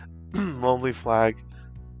 Lonely flag.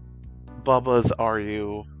 Bubba's Are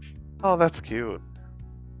You? Oh, that's cute.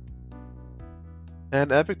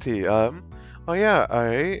 And Epic Tea. Oh yeah,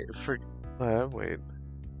 wait.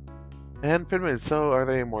 And Pinman, so are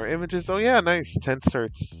there more images? Oh yeah, nice. 10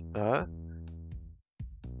 starts.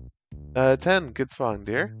 10. Good spawn,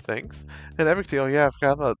 dear. Thanks. And Epic Tea, oh yeah, I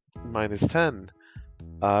forgot about -10.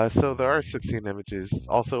 So there are 16 images.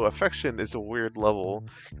 Also, Affection is a weird level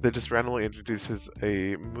that just randomly introduces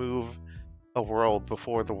a world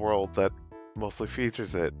before the world that mostly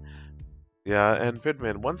features it. Yeah, and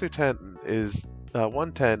Pinman, 1 through 10 is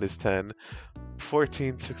 110 is 10,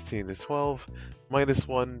 14, 16 is 12,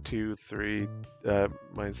 -1, 2, 3,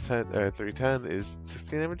 -10, 3, 10 is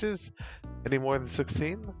 16 images. Any more than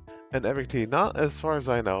 16? And Epic Tea, not as far as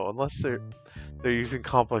I know, unless they're using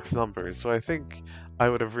complex numbers. So I think I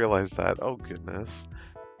would have realized that. Oh goodness.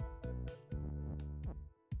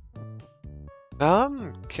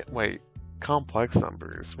 Wait, complex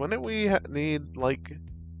numbers. Wouldn't we need like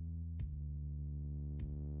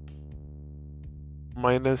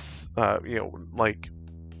minus, like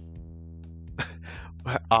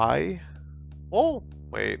I? Oh,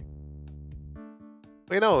 wait.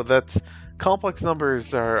 Wait, no, that's complex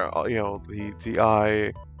numbers are, the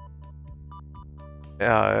I,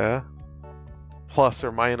 plus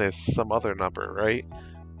or minus some other number, right?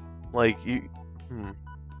 Like,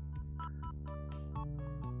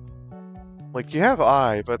 Like, you have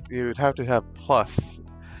I, but you'd have to have plus.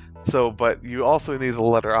 So, but you also need the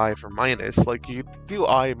letter I for minus. Like, you do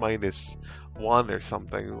I -1 or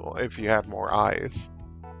something if you had more I's.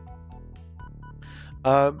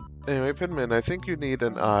 Anyway, Pinman, I think you need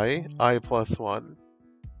an I plus 1.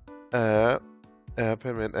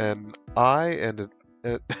 Pinman, an I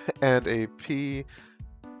and a P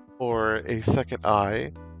or a second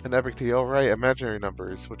I. An Epic Tea, oh right, imaginary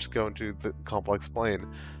numbers, which go into the complex plane.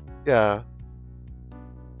 Yeah.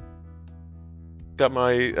 Got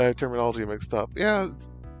my terminology mixed up. Yeah,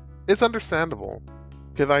 it's understandable.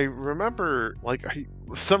 Because I remember, like,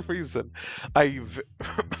 for some reason, I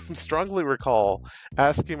strongly recall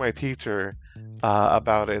asking my teacher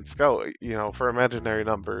about it in Scout. For imaginary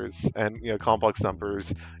numbers and complex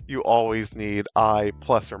numbers, you always need I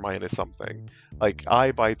plus or minus something. Like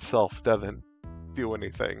I by itself doesn't do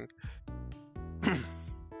anything.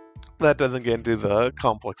 That doesn't get into the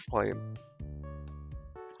complex plane.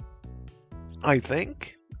 I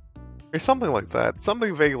think. Or something like that.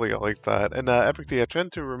 Something vaguely like that. And Epic Tea, I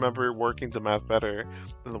tend to remember workings of math better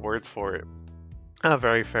than the words for it.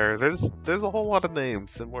 Very fair. There's a whole lot of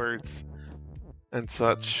names and words and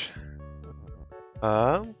such.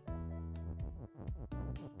 But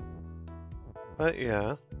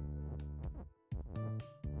yeah.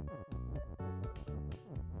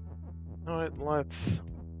 Alright, let's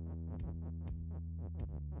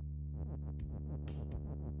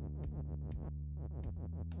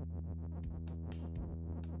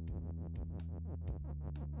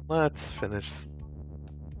finish.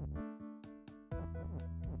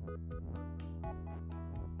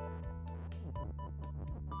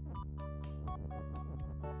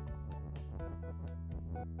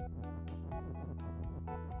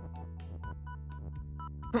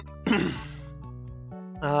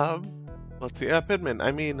 Let's see. Pinman,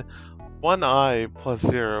 I mean, 1 I plus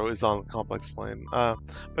 0 is on the complex plane.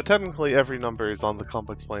 But technically every number is on the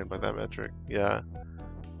complex plane by that metric. Yeah.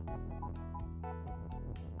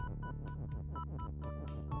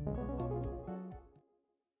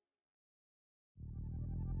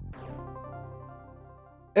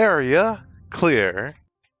 Area clear.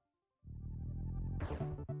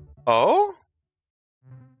 Oh?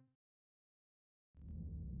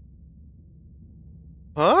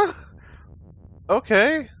 Huh?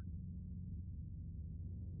 Okay.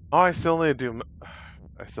 Oh, I still need to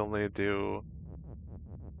do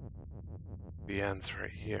the ends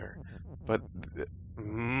right here. But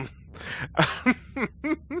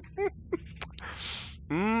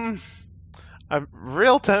I'm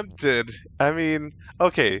real tempted. I mean,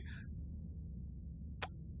 okay.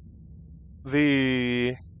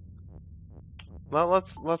 Now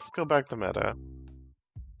let's go back to meta.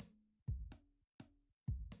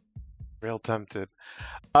 Real tempted.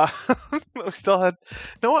 We still had.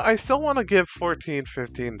 No, I still want to give 14,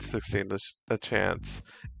 15, 16 a chance,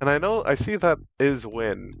 and I see that is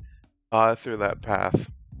win, through that path,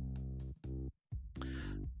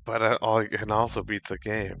 but I can also beat the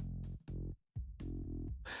game.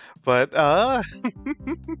 But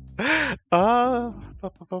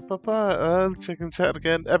chicken chat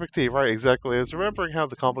again. Epic T, right? Exactly. I was remembering how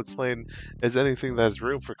the complex plane is anything that has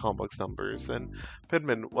room for complex numbers. And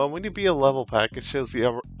Pidman, well, when you beat a level pack, it shows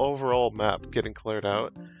the overall map getting cleared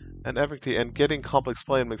out. And Epic T, and getting complex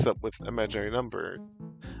plane mixed up with imaginary number.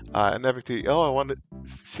 And Epic T, oh, I want to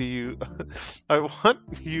see you. I want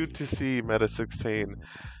you to see Meta 16.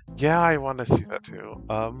 Yeah, I want to see that too.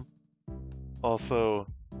 Also.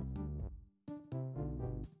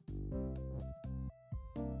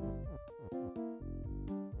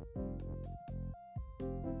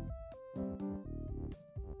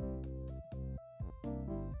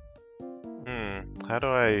 How do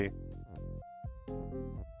I...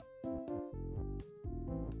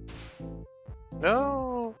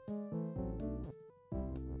 No!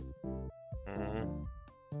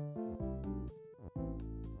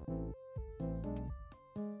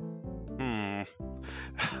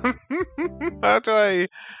 How do I...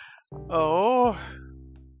 Oh...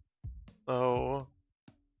 Oh...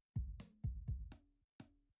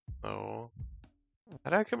 Oh...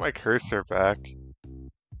 How do I get my cursor back?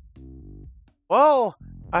 Well,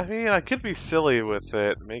 I mean, I could be silly with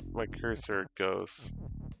it, make my cursor ghost.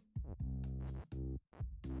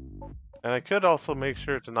 And I could also make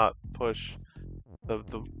sure to not push the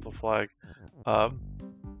flag.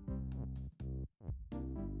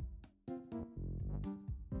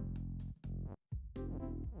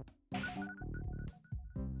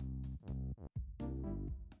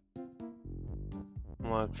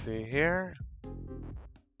 Let's see here.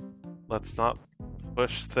 Let's not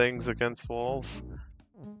push things against walls.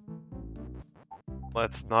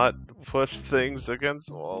 Let's not push things against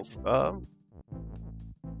walls.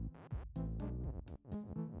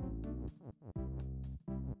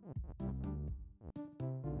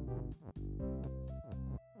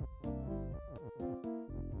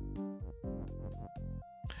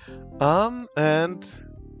 And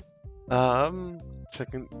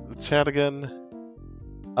checking the chat again.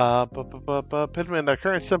 Pitman, our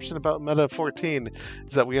current assumption about Meta 14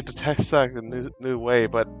 is that we have to text stack a new way,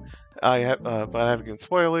 but I haven't given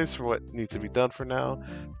spoilers for what needs to be done for now,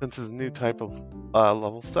 since it's a new type of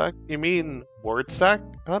level stack. You mean word stack,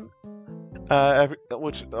 huh?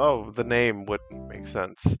 The name wouldn't make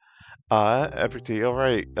sense. Epic T,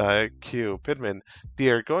 alright, Q, Pitman,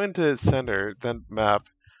 dear, going to center, then map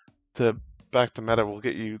to back to meta will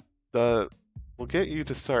get you to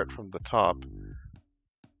start from the top.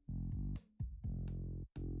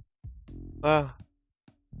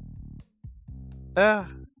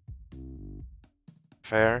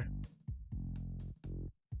 Fair.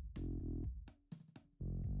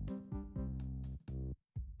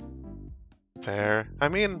 Fair. I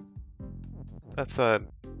mean, that's yeah.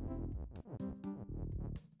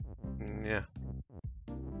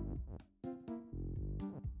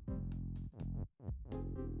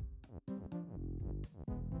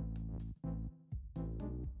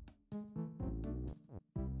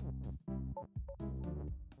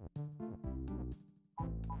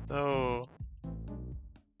 No.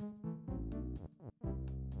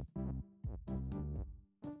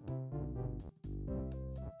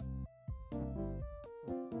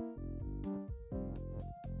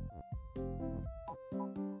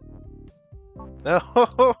 No.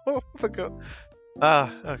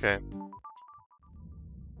 Okay.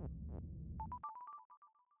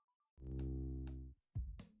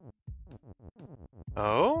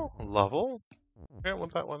 Oh, level? I forget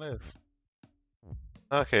what that one is.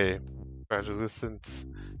 Okay. Gradual distance.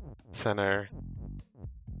 Center.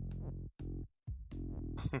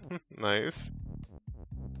 Nice.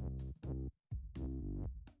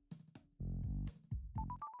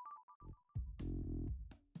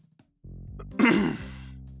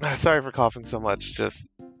 Sorry for coughing so much, just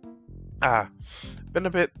been a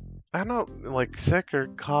bit, I don't know, like sick or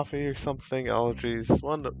coffee or something, allergies,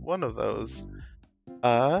 one of those.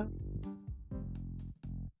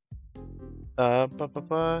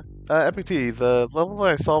 Epic T, the level that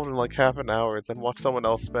I solved in like half an hour, then watched someone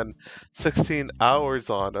else spend 16 hours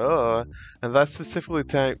on, and that's specifically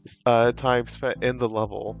time spent in the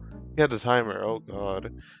level. He had a timer, oh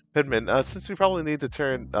god. Pidman, since we probably need to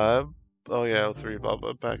turn, oh yeah, 03 blah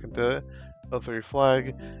blah back into O3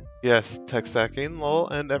 flag. Yes, tech stacking, lol,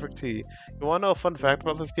 and epic T. You wanna know a fun fact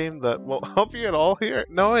about this game that won't help you at all here?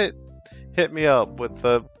 No, it hit me up with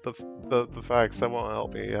the facts that won't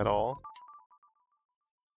help me at all.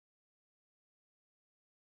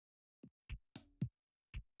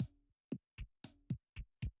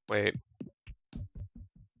 Wait.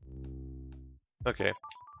 Okay.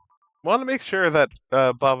 Want to make sure that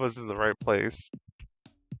Baba's in the right place.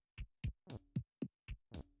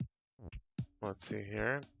 Let's see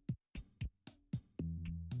here.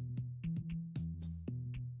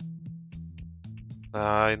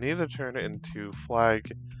 I need to turn it into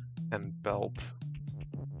flag and belt.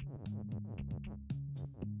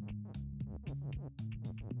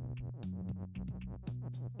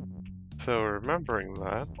 So remembering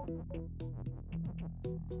that.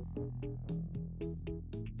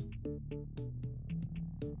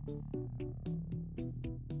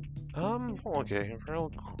 Okay,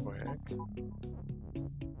 real quick.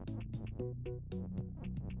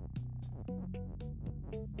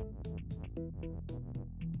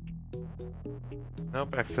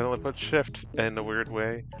 Nope, accidentally put shift in a weird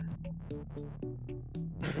way.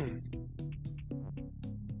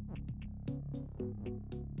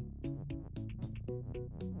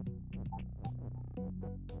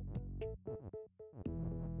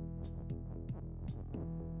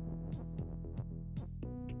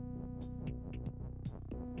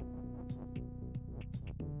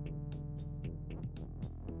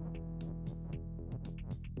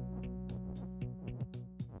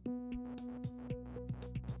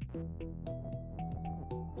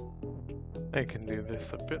 I can do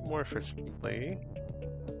this a bit more efficiently.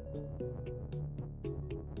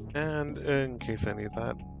 And in case I need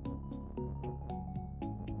that.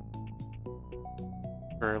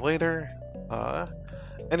 For later.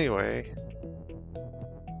 Anyway.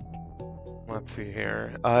 Let's see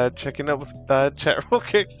here. Checking out with chat real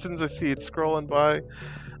quick since I see it scrolling by.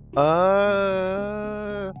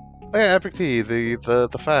 Oh yeah, Epic T,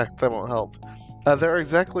 the fact that won't help. There are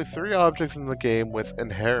exactly 3 objects in the game with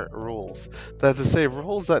inherent rules. That is to say,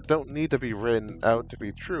 rules that don't need to be written out to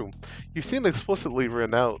be true. You've seen explicitly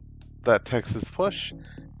written out that text is push,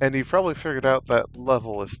 and you've probably figured out that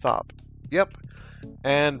level is stop. Yep.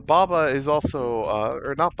 And Baba is also,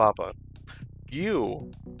 or not Baba,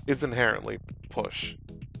 you is inherently push.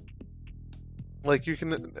 Like, you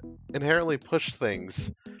can inherently push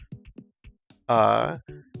things,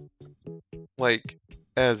 like,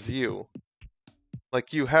 as you.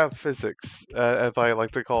 Like, you have physics, as I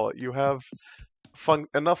like to call it. You have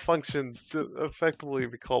enough functions to effectively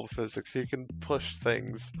be called physics. You can push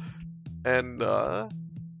things, and,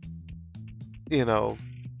 you know,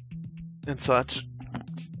 and such.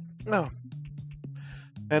 No.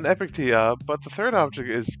 And Epic T, but the third object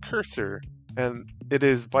is cursor, and it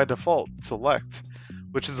is, by default, select,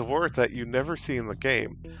 which is a word that you never see in the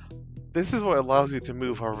game. This is what allows you to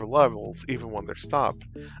move over levels, even when they're stopped.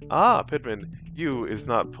 Ah, Pidman, you is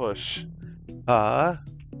not push. Baba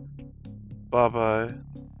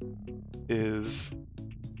is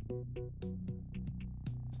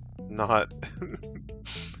not...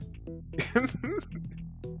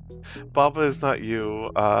 Baba is not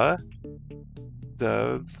you,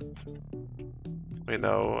 wait,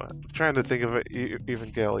 no, I'm trying to think of it,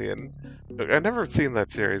 Evangelion. I've never seen that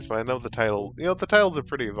series, but I know the title. You know, the titles are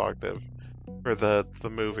pretty evocative for the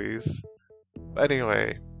movies. But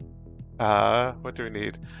anyway, what do we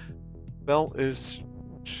need? Belt is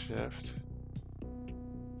shift.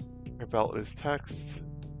 Our belt is text.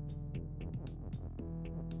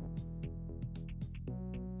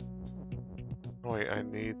 Oh, wait, I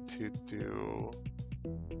need to do...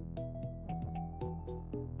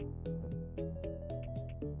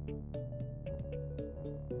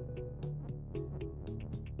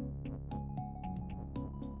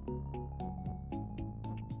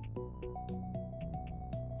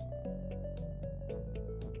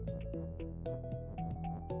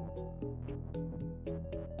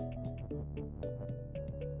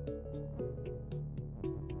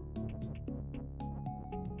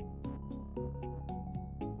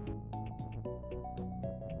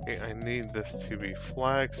 Okay, I need this to be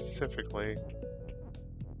flag specifically.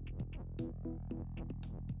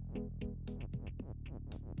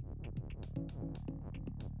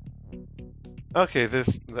 Okay,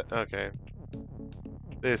 okay.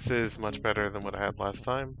 This is much better than what I had last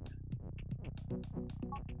time.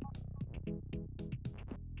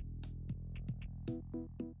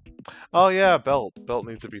 Oh yeah, belt. Belt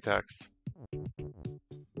needs to be text.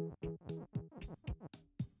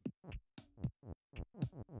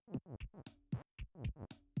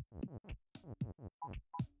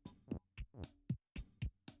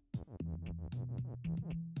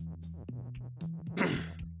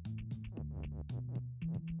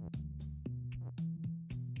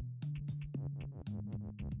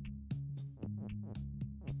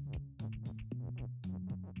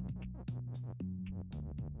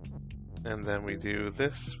 And then we do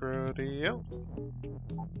this rodeo.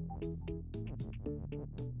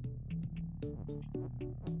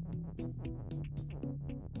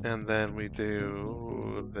 And then we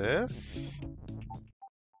do this.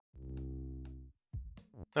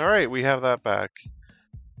 Alright, we have that back.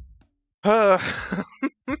 I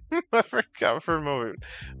forgot for a moment.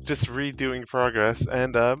 Just redoing progress.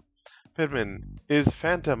 And, Pidman, is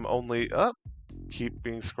Phantom only up? Keep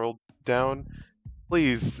being scrolled down.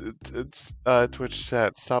 Please, Twitch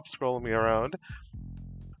chat, stop scrolling me around.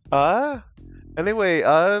 Anyway,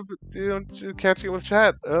 catching up with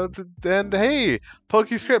chat. And hey,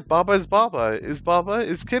 PokeScript, Baba is Baba. Is Baba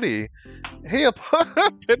is Kitty. Hey,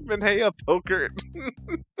 Pidman, hey, Poker.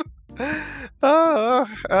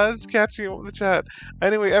 Catching up with the chat.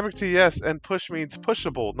 Anyway, Everty, yes, and push means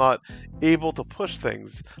pushable, not able to push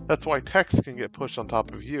things. That's why text can get pushed on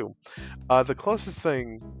top of you. The closest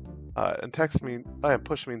thing, and push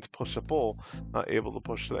means pushable, not able to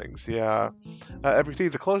push things. Yeah. Everty,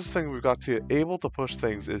 the closest thing we've got to able to push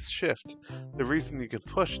things is shift. The reason you can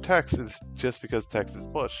push text is just because text is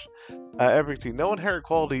push. Everty, no inherent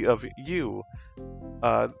quality of you.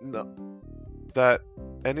 No. That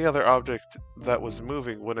any other object that was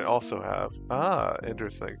moving wouldn't also have.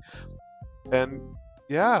 Interesting. And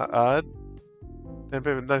yeah, and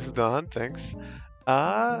baby, nice and done, thanks.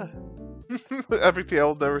 Everything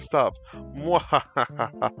will never stop.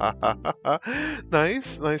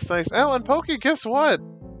 Nice. Oh, and Pokey, guess what?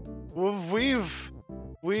 You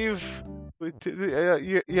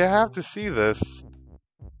have to see this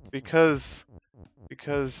because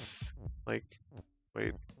like,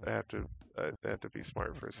 wait, I have to be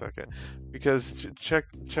smart for a second. Because check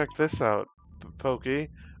this out, Pokey.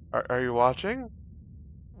 Are you watching?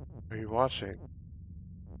 Are you watching?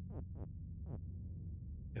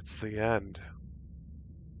 It's the end.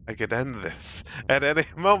 I could end this at any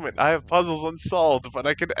moment. I have puzzles unsolved, but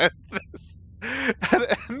I could end this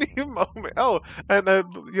at any moment. Oh, and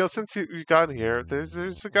since you got here, there's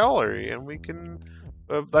a gallery, and we can.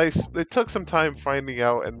 It took some time finding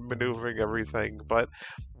out and maneuvering everything, but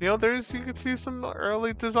you can see some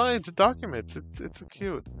early designs and documents. It's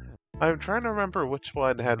cute. I'm trying to remember which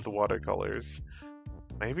one had the watercolors.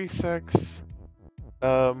 Maybe 6.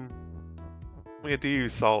 We had to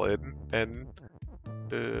use solid and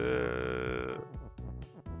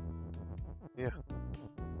yeah.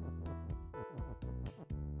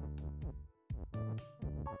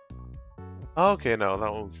 Okay, no,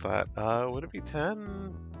 that one's that. Would it be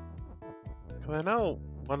 10? Cause I know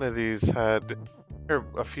one of these had, or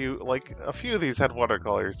a few of these had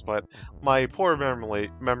watercolors, but my poor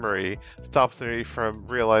memory stops me from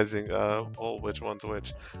realizing, which one's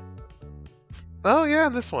which. Oh yeah,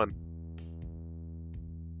 this one.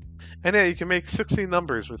 And yeah, you can make 16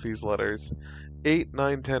 numbers with these letters. 8,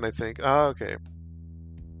 9, 10, I think. Okay.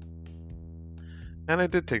 And I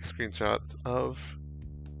did take screenshots of...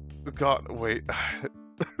 God, wait.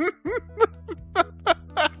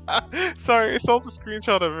 Sorry, I saw the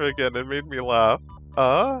screenshot of it again. It made me laugh.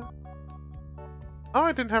 Oh,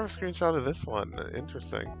 I didn't have a screenshot of this one.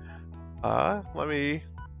 Interesting. Let me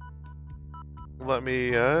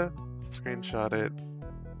screenshot it.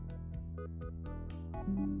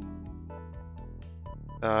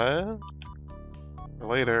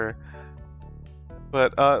 Later.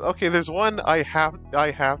 But okay, there's one I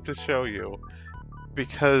have to show you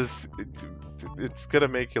because it's gonna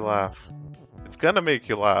make you laugh. It's gonna make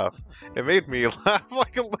you laugh. It made me laugh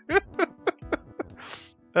like a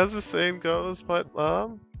as the saying goes, but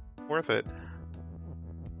worth it.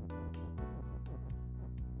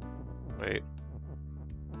 Wait.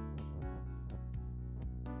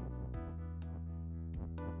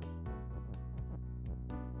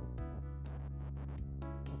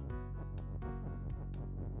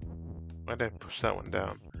 Why did I push that one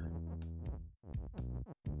down?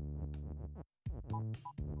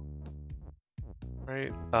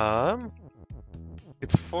 Right.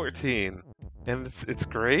 It's 14. And it's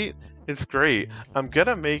great. It's great. I'm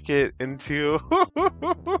gonna make it into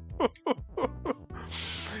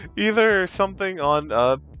either something on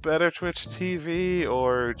Better Twitch TV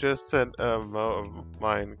or just an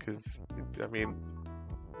mine, because I mean,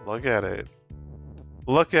 look at it.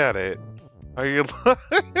 Look at it. Are you?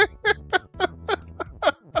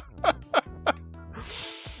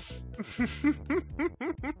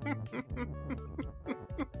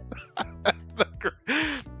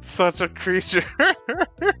 Such a creature.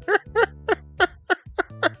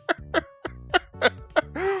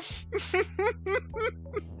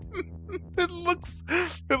 It looks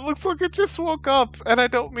like it just woke up, and I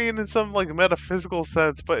don't mean in some like metaphysical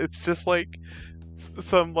sense, but it's just like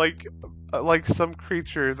some like like some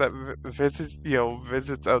creature that visits,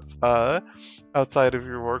 visits outside of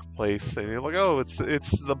your workplace, and you're like, oh, it's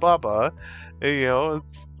the Baba, and,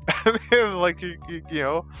 it's and like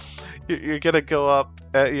you're gonna go up,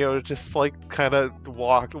 just like kind of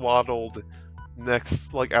waddled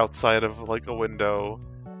next, like outside of like a window,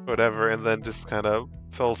 whatever, and then just kind of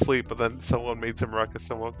fell asleep. But then someone made some ruckus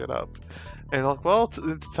and woke it up, and you're like, well,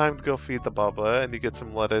 it's time to go feed the Baba, and you get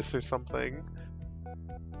some lettuce or something.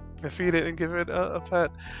 Feed it and give it a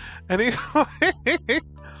pet. Anyway,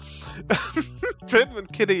 Penman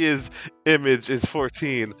Kitty's image is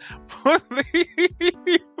 14.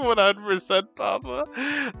 100% Baba.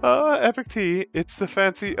 Epic T, it's the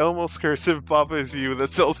fancy, almost cursive Baba is you that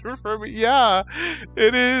sells her for me. Yeah,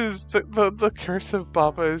 it is. The cursive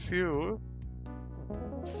Baba is you.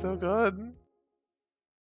 So good.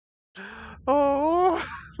 Oh.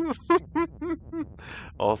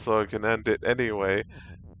 Also, I can end it anyway.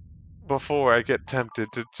 Before I get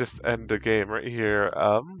tempted to just end the game right here,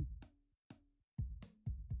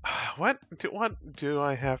 what do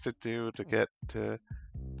I have to do to get to?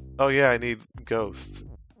 Oh yeah, I need Ghost.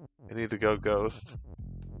 I need to go Ghost.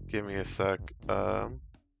 Give me a sec.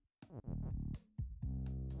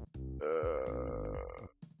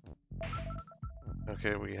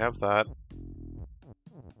 Okay, we have that.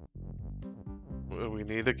 We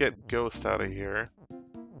need to get Ghost out of here.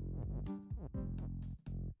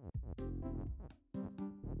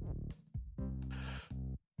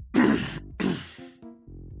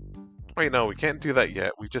 Wait, no, we can't do that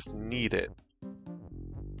yet. We just need it.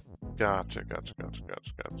 Gotcha.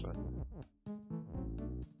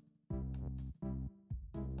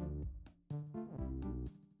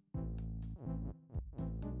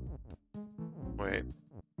 Wait.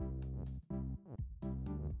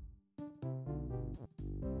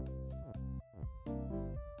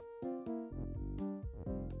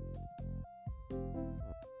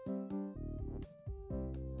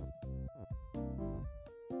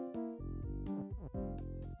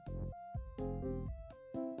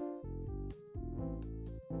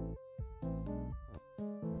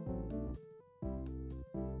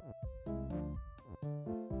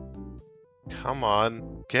 Come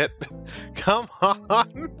on, come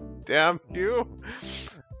on, damn you.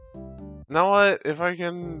 Know what, if I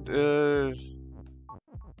can,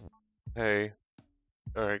 hey,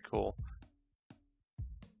 alright, cool.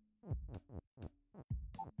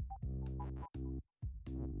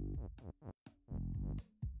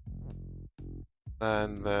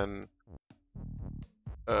 And then,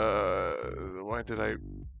 why did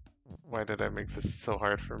I make this so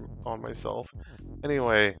hard on myself?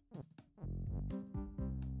 Anyway.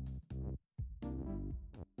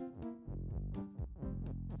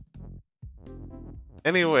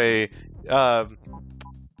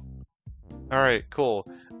 Alright, cool.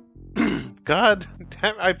 God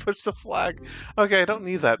damn, I pushed the flag. Okay, I don't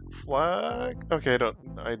need that flag. Okay,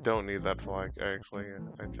 I don't need that flag, actually,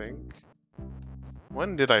 I think.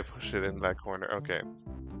 When did I push it in that corner? Okay.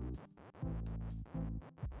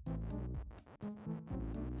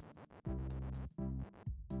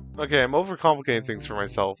 Okay, I'm overcomplicating things for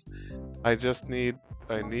myself. I need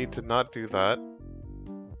to not do that.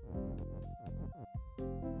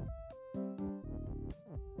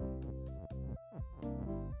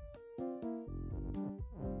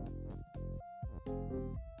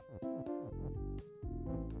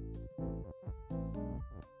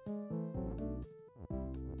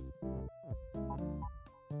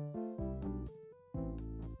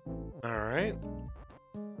 Alright.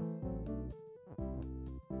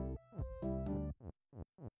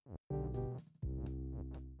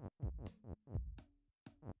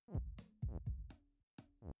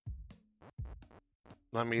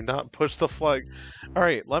 Let me not push the flag.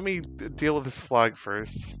 Alright, let me deal with this flag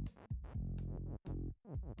first.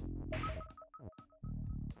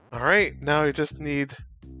 Alright, now I just need...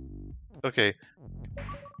 Okay.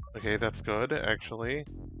 Okay, that's good, actually.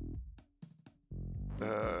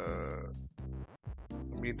 Let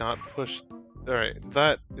me not push... Alright,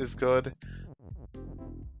 that is good.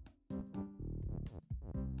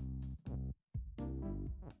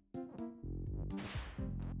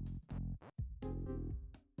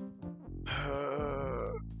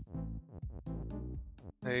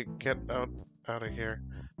 Hey, get out of here.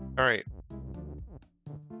 Alright.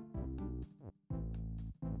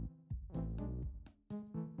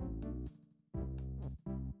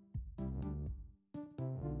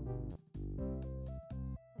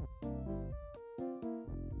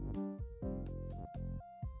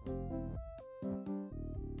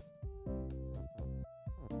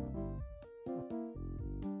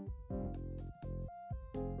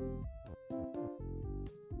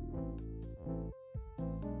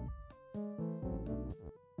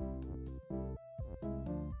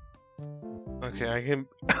 Okay, I can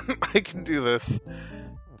I can do this.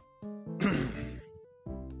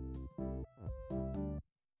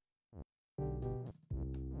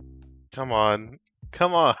 Come on.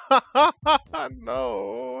 Come on.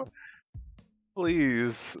 No.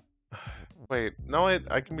 Please. Wait, no,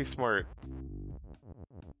 I can be smart.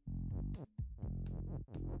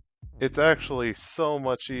 It's actually so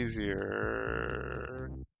much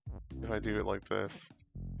easier if I do it like this.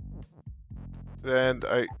 And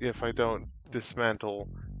if I don't dismantle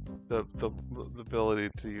the ability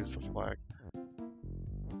to use the flag.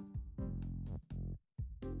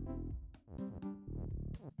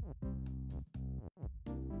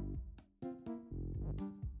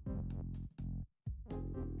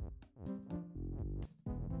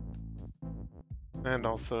 And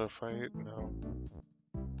also if I no.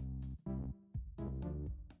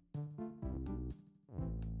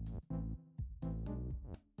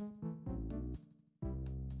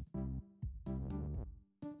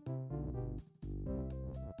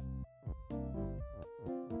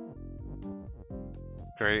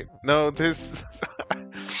 Great. No, there's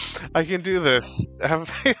I can do this.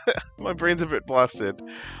 My brain's a bit blasted,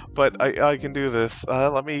 but I can do this.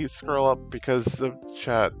 Let me scroll up because of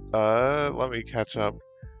chat. Let me catch up.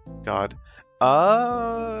 God.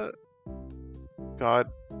 God.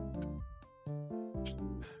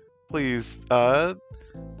 Please, pop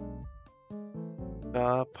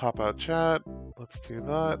out chat. Let's do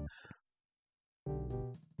that.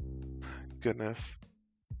 Goodness.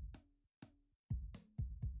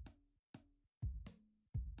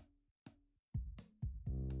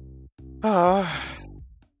 Come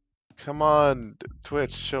on,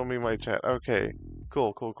 Twitch, show me my chat. Okay,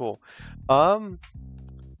 cool. Alright,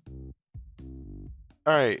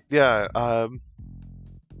 yeah,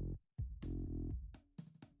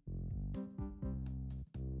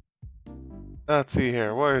 let's see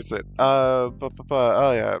here, where is it? Oh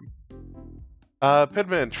yeah.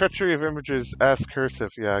 Pidman, treachery of images, ask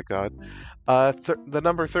cursive, yeah, God. The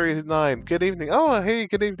number 39, good evening. Oh, hey,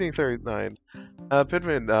 good evening, 39.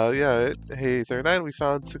 Pidman, yeah, hey, 39, we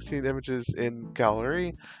found 16 images in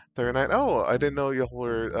gallery. 39, oh, I didn't know you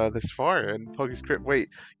were this far in PokeScript. Wait,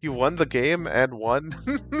 you won the game and won?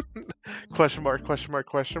 Question mark.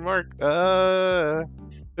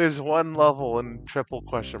 There's one level in triple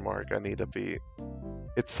question mark I need to beat.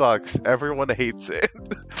 It sucks. Everyone hates it.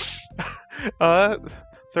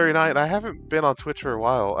 39, I haven't been on Twitch for a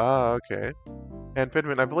while. Ah, okay. And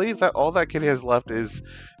Pidman, I believe that all that Kitty has left is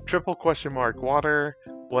triple question mark water,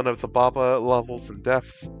 one of the Baba levels and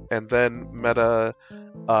deaths, and then meta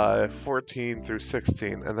 14 through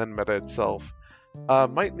 16, and then meta itself.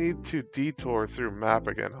 Might need to detour through map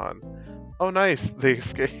again, hon. Oh, nice, they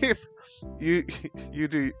escape. you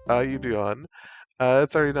do on.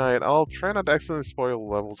 39. I'll try not to accidentally spoil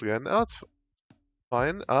levels again. Oh, it's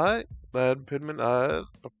fine. Then Pidman,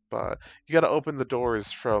 you gotta open the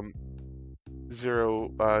doors from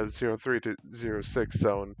 03 to 06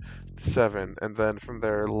 zone to 7, and then from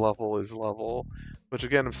there level is level. Which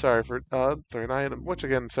again, I'm sorry for 39. Which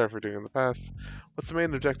again, I'm sorry for doing in the past. What's the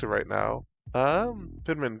main objective right now?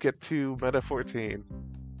 Pidman, get to meta 14.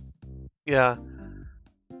 Yeah.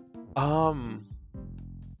 Let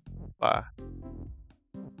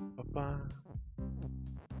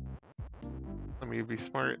me be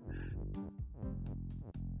smart.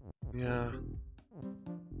 Yeah.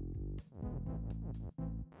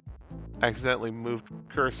 Accidentally moved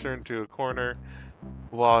cursor into a corner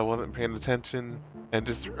while I wasn't paying attention and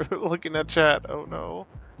just looking at chat. Oh no.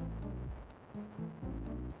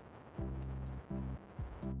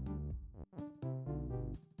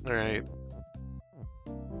 Alright.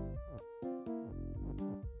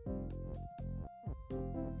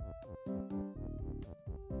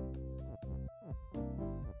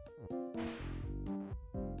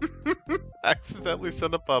 Accidentally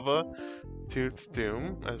sent a Bubba to its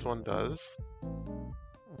doom, as one does.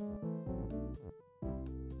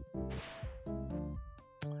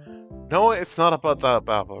 No, it's not about that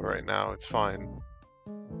Baba right now. It's fine.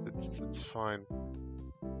 It's fine.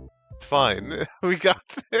 It's fine. We got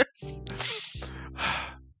this.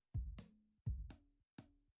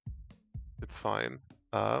 It's fine.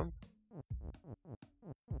 Fine.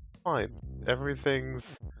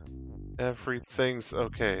 Everything's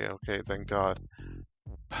okay. Okay, thank God.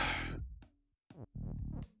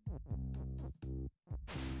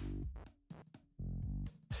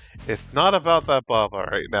 It's not about that Baba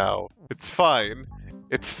right now. It's fine.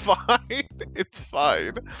 It's fine. It's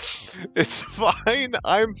fine. It's fine.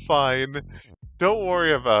 I'm fine. Don't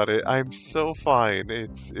worry about it. I'm so fine.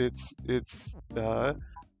 It's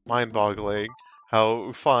mind-boggling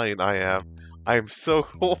how fine I am. I'm so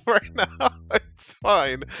cool right now. It's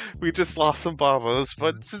fine. We just lost some Babas,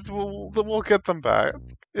 but we'll get them back.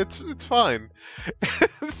 It's fine.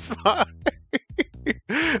 It's fine.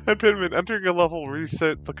 And Pinman, entering a level,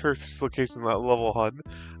 reset the cursor's location in that level HUD.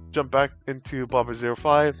 Jump back into Baba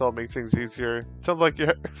 05, that'll make things easier. Sounds like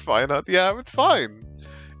you're fine. Yeah, it's fine.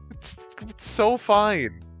 It's so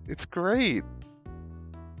fine. It's great.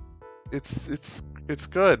 It's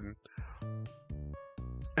good.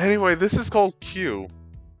 Anyway, this is called Q.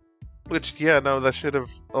 Which, yeah, no, that should have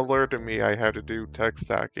alerted me I had to do text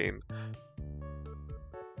stacking.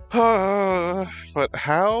 But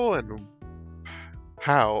how and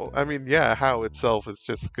how? I mean, yeah, how itself is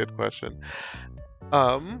just a good question.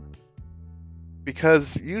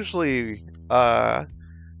 Because usually, I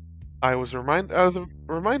was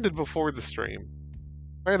reminded before the stream,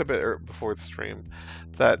 quite a bit before the stream,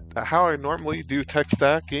 that how I normally do text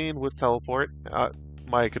stacking with teleport,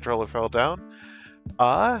 my controller fell down,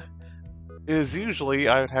 is usually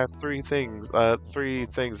I would have three things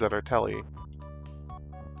that are telly,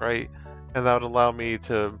 right? And that would allow me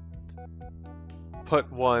to put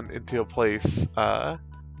one into a place,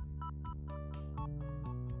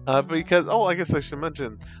 because, I guess I should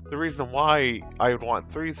mention, the reason why I would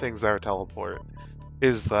want three things that are teleport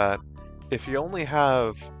is that if you only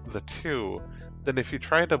have the two, then if you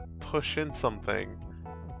try to push in something,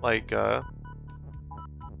 like,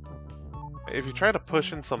 if you try to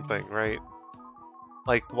push in something, right,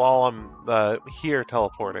 like, while I'm, here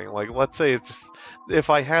teleporting, like, let's say it's just, if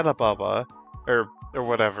I had a Bubba, or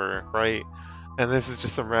whatever, right, and this is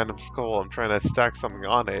just some random skull, I'm trying to stack something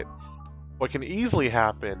on it, what can easily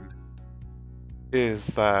happen is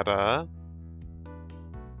that,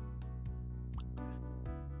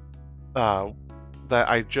 that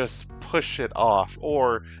I just push it off,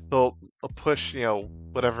 or they'll push,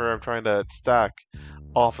 whatever I'm trying to stack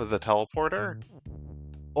off of the teleporter,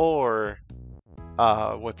 or,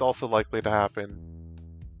 what's also likely to happen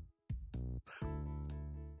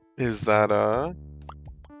is that,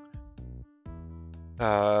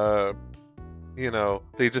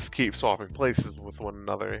 they just keep swapping places with one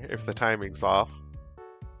another if the timing's off.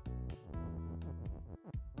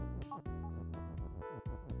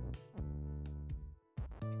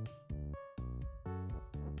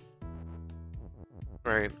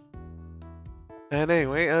 Right. And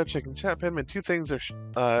anyway, checking chat, Pinman, two things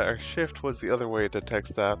are shift was the other way to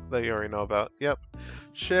text that you already know about. Yep.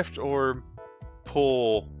 Shift or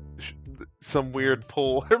pull, some weird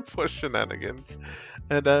pull or push shenanigans.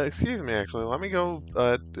 And, excuse me, actually, let me go,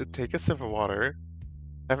 take a sip of water.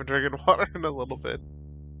 I haven't drinking water in a little bit.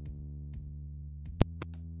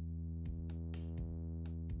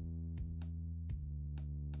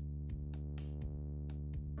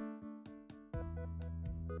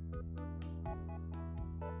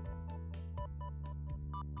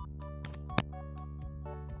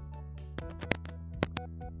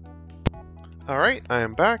 Alright, I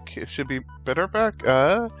am back. It should be better back.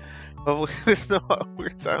 Hopefully there's no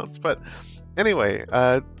weird sounds, but anyway,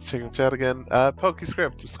 checking chat again.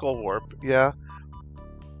 PokeScript, Skull Warp, yeah.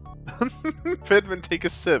 Fidman, take a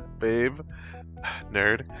sip, babe.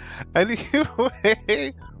 Nerd.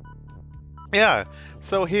 Anyway, yeah,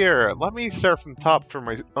 so here, let me start from top for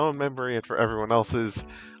my own memory and for everyone else's.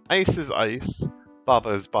 Ice is ice, Baba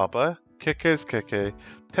is Baba, Kika is Kike,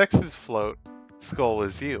 Tex is float, Skull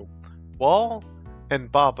is you. Wall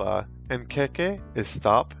and Baba and Keke is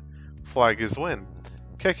stop, flag is win.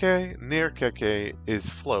 Keke, near Keke is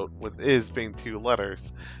float, with is being two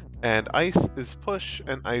letters. And ice is push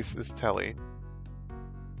and ice is telly.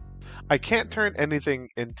 I can't turn anything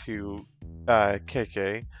into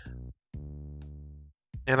Keke.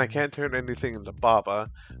 And I can't turn anything into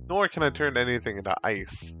Baba, nor can I turn anything into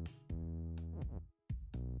ice.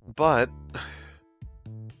 But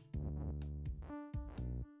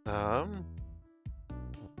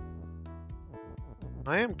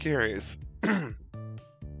I am curious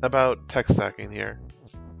about text stacking here.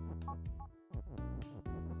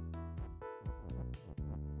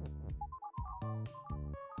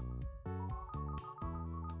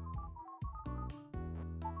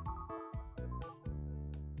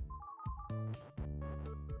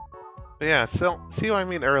 But yeah, so see what I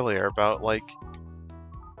mean earlier about, like,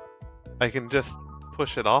 I can just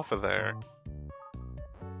push it off of there.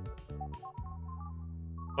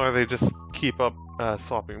 Or they just keep up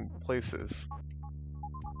swapping places.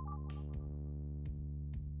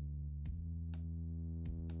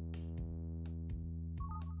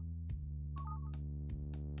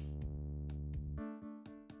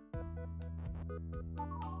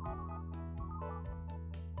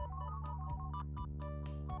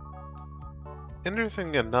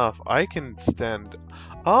 interesting enough, I can stand.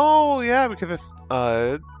 Oh yeah, because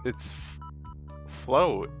it's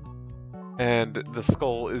float, and the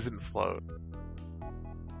skull isn't float.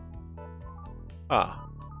 Ah.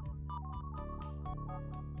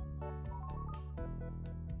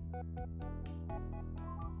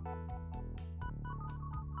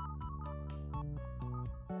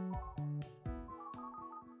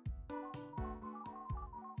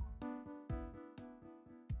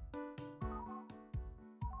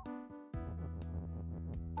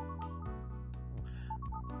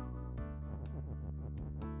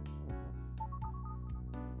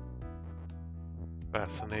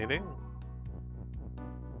 Fascinating.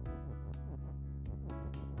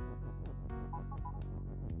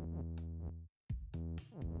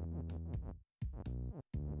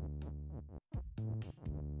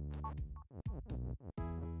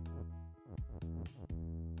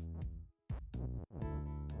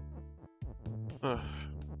 Ugh.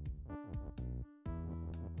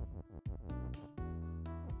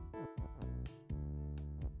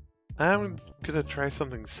 I'm gonna try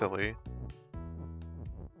something silly.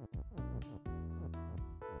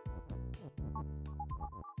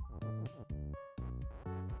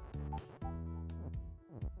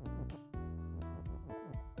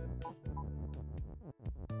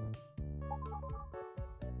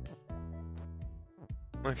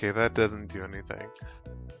 Okay, that doesn't do anything.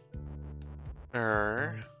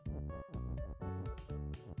 Er.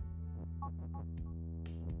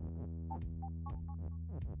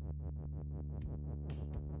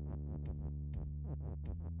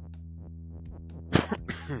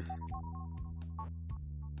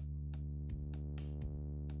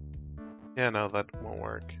 Yeah, no, that won't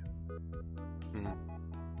work. Hmm.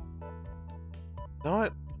 Know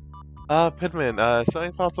what? Pidman, so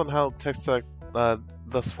any thoughts on how text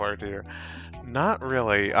thus far, dear? Not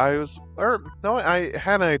really. No, I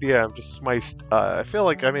had an idea. I'm just I feel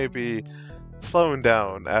like I may be slowing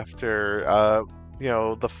down after,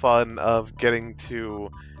 the fun of getting to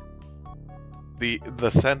the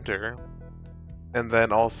center, and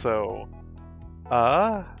then also,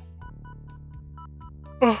 uh,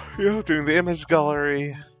 doing the image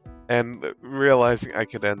gallery, and realizing I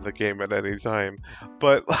could end the game at any time.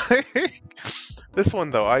 But like this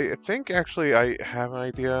one though, I think actually I have an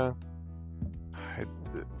idea. I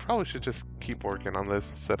probably should just keep working on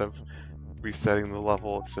this instead of resetting the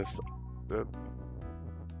level. It's just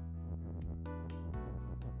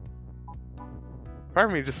part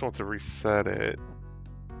of me just wants to reset it.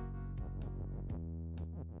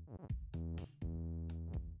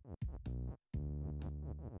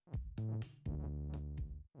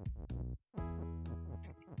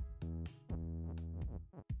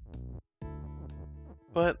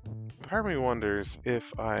 But part of me wonders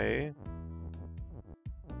if I...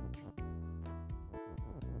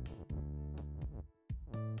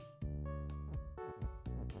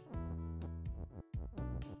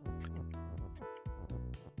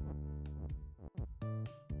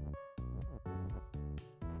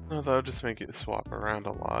 No, that'll just make it swap around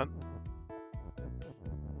a lot.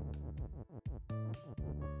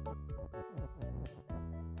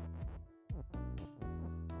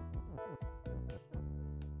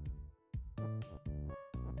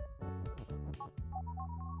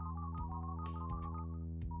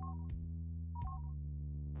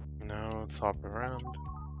 No, let's swap around.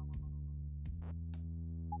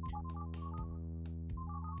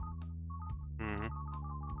 Hmm.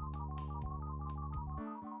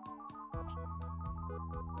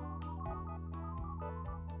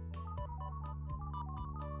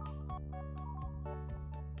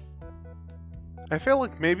 I feel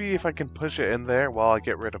like maybe if I can push it in there while I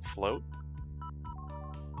get rid of float,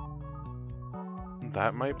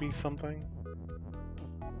 that might be something.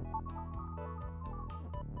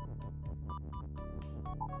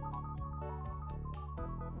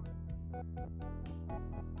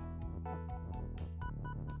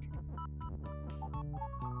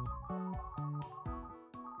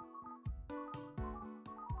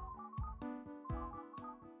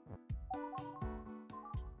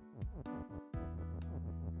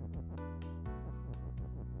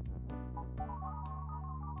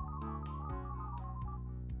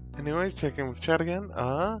 Anyway, checking with chat again.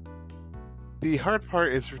 The hard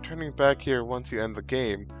part is returning back here once you end the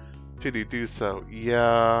game. Should you do so?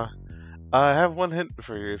 Yeah. I have one hint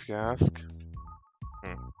for you if you ask.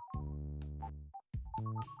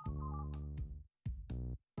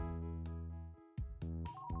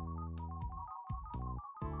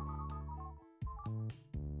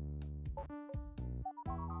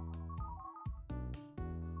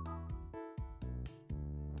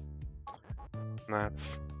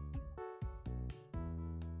 That's...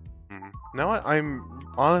 Now I'm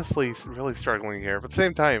honestly really struggling here, but at the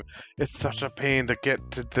same time, it's such a pain to get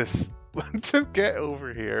to this, to get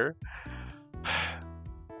over here.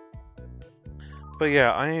 But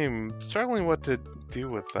yeah, I am struggling what to do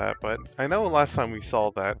with that, but I know last time we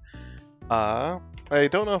saw that, I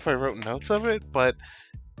don't know if I wrote notes of it, but,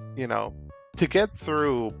 you know, to get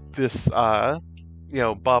through this, Baba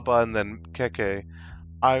and then Keke,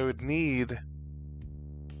 I would need,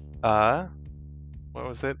 what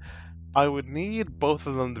was it? I would need both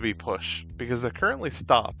of them to be push, because they're currently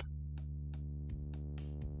stop.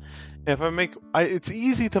 If I make, it's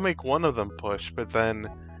easy to make one of them push, but then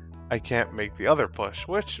I can't make the other push,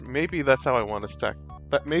 which maybe that's how I want to stack.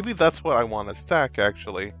 Maybe that's what I want to stack,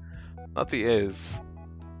 actually. Not the is.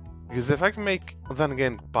 Because if I can make, then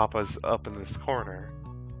again, Papa's up in this corner.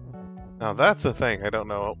 Now that's the thing I don't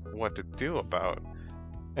know what to do about.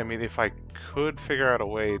 I mean, if I could figure out a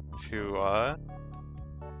way to,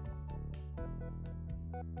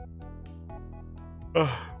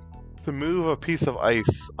 to move a piece of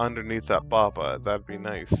ice underneath that Baba, that'd be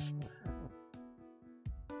nice.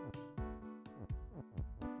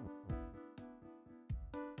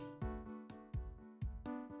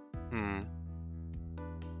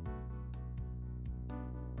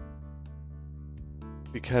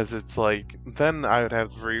 Because it's like, then I would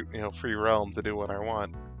have free realm to do what I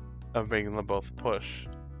want of making them both push.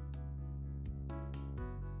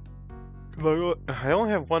 I only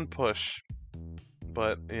have one push,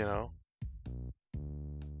 but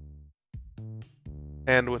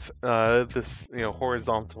and with this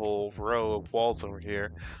horizontal row of walls over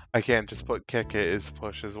here, I can't just put Keke's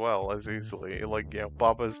push as well as easily. Like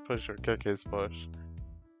Baba's push or Keke's push.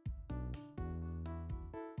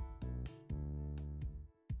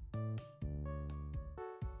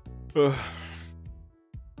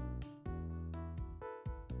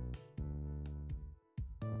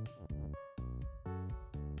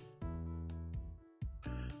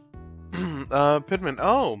 Pidman,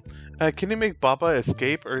 can you make Baba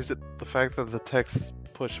escape, or is it the fact that the text is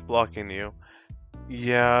push blocking you?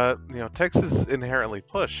 Yeah, text is inherently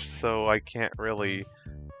push, so I can't really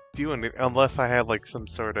do anything, unless I had like some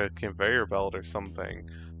sort of conveyor belt or something.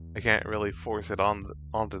 I can't really force it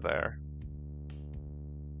onto there.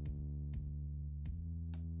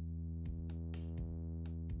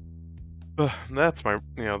 That's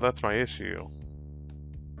my issue.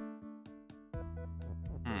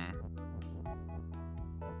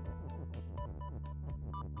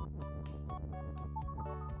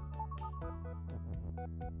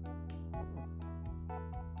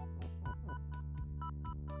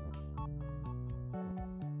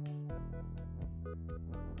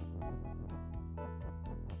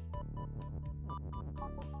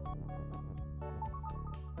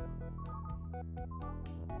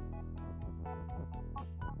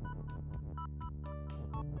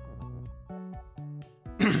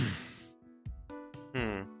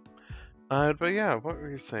 But yeah, what were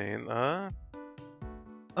you saying?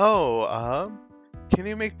 Can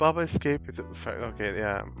you make Baba escape with okay,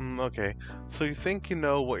 yeah, okay. So you think you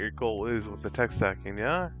know what your goal is with the text stacking,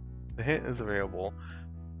 yeah? The hint is available.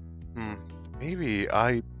 Maybe,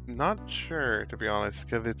 I'm not sure, to be honest,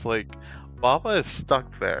 because it's like, Baba is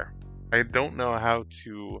stuck there. I don't know how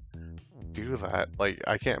to do that. Like,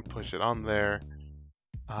 I can't push it on there.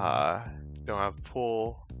 Don't have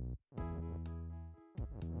pull.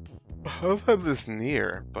 I've had this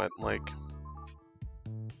near, but like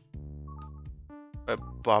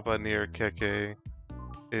Baba near Keke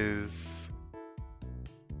is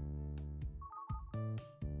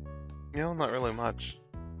not really much.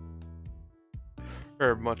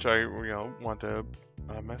 Or much I want to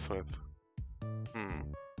mess with.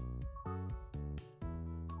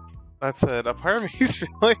 That said, a part of me is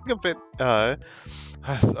feeling a bit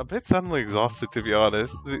suddenly exhausted, to be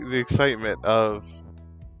honest. The excitement of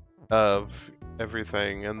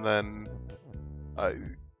everything, and then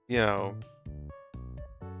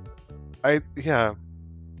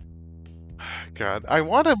God, I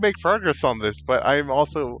want to make progress on this, but I'm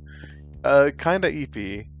also kind of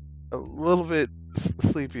eepy, a little bit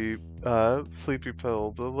sleepy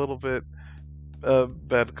pilled, a little bit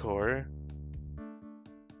bedcore.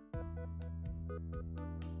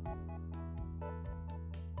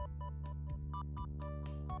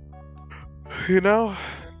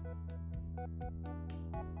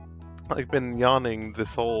 I've been yawning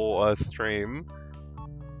this whole stream.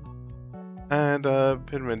 And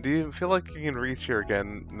Pidman, do you feel like you can reach here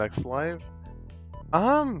again next live?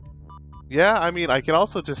 Yeah, I mean, I can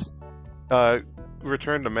also just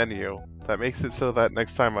return the menu. That makes it so that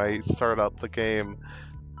next time I start up the game,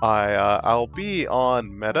 I'll be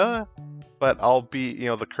on meta, but I'll be,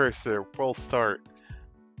 the cursor will start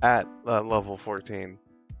at level 14.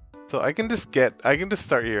 So I can just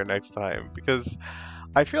start here next time, because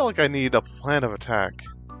I feel like I need a plan of attack.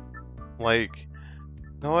 Like,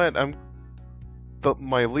 you know what?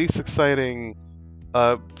 My least exciting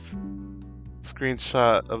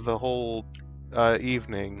screenshot of the whole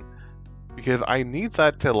evening, because I need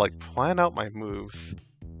that to like plan out my moves.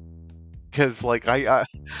 Because like I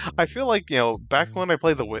feel like back when I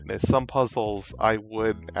played The Witness, some puzzles I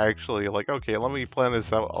would actually like, okay, let me plan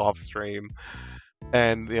this out off stream,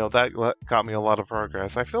 and that got me a lot of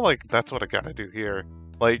progress. I feel like that's what I gotta do here.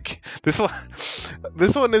 Like this one,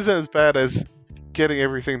 this one isn't as bad as getting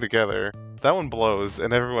everything together. That one blows,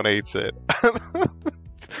 and everyone hates it.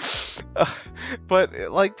 But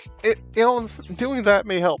like doing that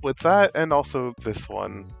may help with that, and also this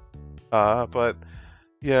one. But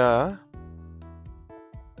yeah.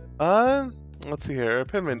 Let's see here.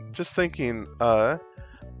 Pimment, just thinking. Oh,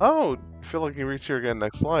 I feel like you can reach here again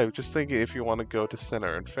next live. Just thinking if you want to go to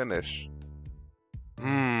center and finish.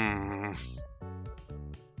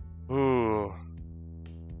 Ooh.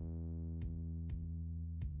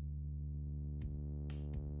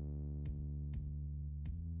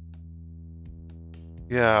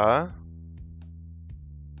 Yeah.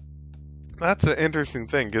 That's an interesting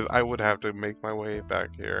thing, because I would have to make my way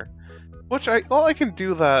back here. Which I can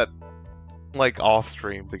do that, like, off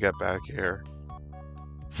stream to get back here.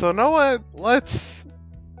 So, know what? Let's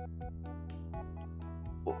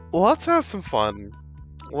have some fun.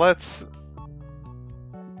 Let's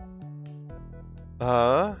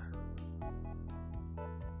have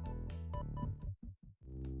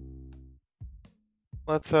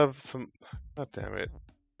some. God damn it!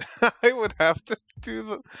 I would have to do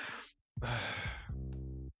the.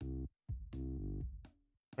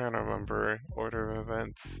 Trying to remember order of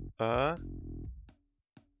events. Oh,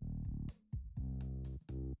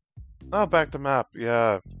 back to map.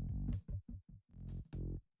 Yeah.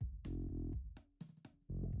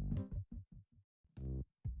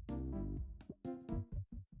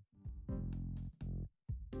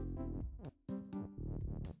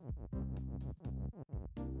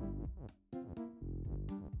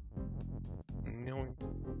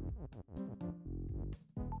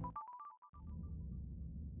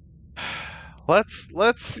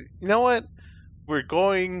 Let's you know what? We're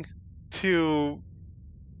going to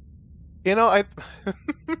I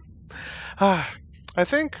I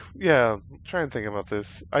think yeah, I'm trying to think about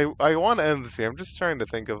this. I want to end this here. I'm just trying to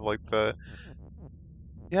think of like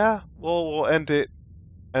yeah, we'll end it,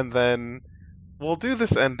 and then we'll do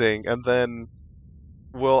this ending, and then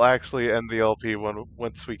we'll actually end the LP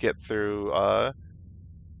once we get through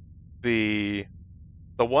the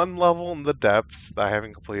one level in the depths that I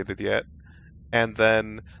haven't completed yet, and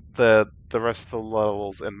then the rest of the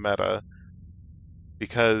levels in meta,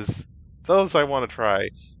 because those I want to try.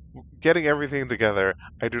 Getting everything together,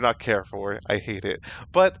 I do not care for. I hate it.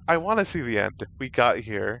 But I want to see the end. We got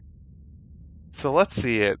here. So let's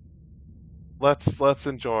see it. Let's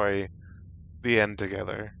enjoy the end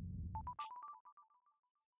together.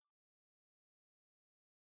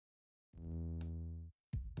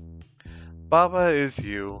 Baba is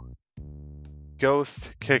you.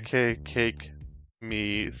 Ghost, KK, Cake,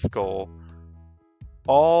 me, Skull.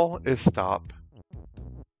 All is stop.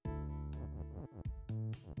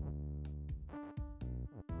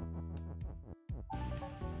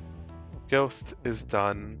 Ghost is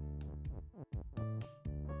done.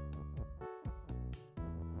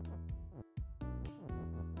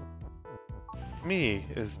 Me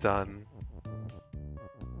is done.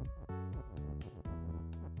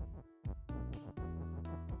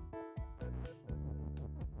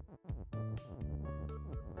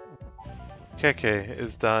 KK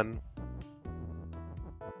is done.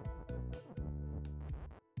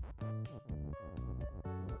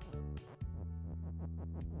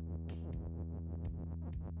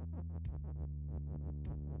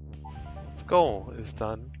 Skull is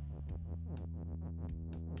done.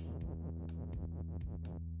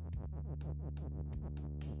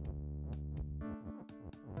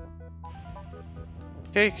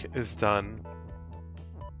 Cake is done.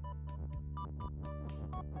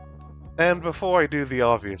 And before I do the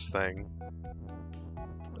obvious thing,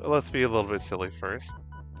 let's be a little bit silly first.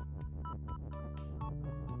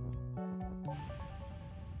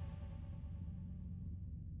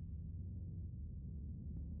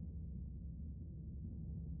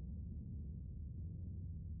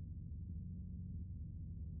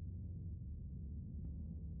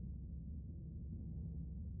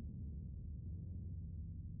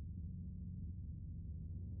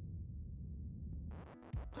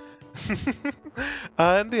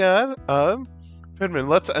 And yeah, Pinman,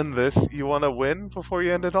 let's end this. You want to win before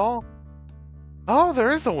you end it all? Oh, there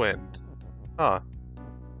is a win. Huh.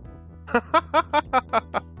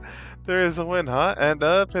 There is a win, huh? And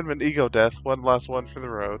Pinman, ego death, one last one for the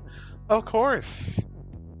road. Of course.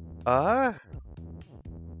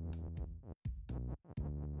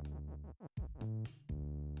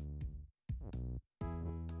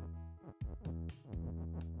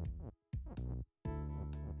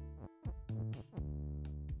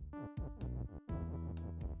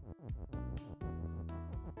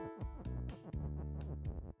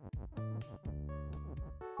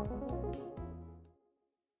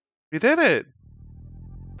 We did it!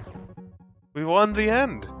 We won the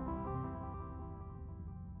end!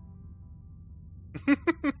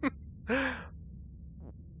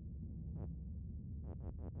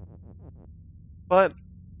 But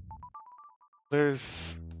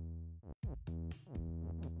there's...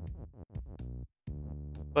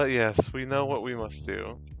 But yes, we know what we must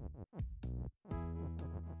do.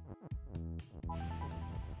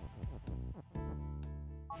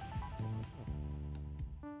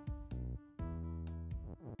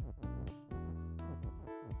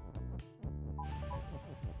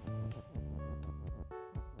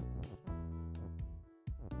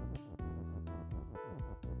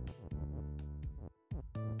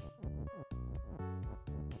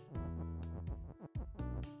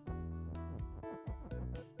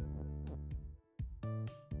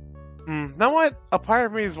 Now what? A part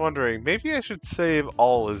of me is wondering, maybe I should save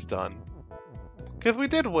all is done. Because we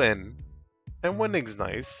did win. And winning's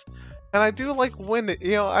nice. And I do like winning,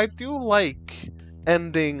 I do like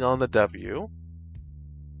ending on the W.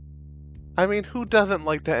 I mean, who doesn't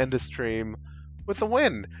like to end a stream with a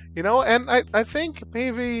win? And I think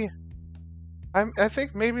maybe... I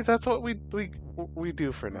think maybe that's what we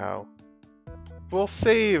do for now. We'll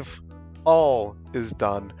save all is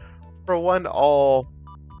done for one all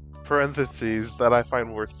parentheses that I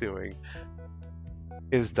find worth doing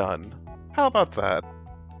is done. How about that?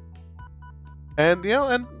 And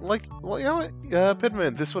Pidman,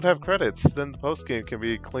 this would have credits. Then the post game can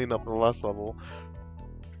be cleaned up in the last level.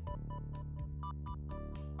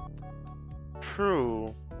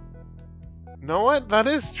 True. You know what? That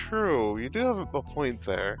is true. You do have a point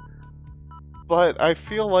there. But I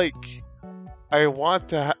feel like I want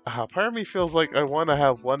to. Part of me feels like I want to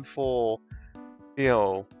have one full,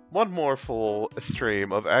 one more full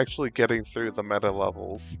stream of actually getting through the meta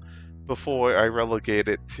levels before I relegate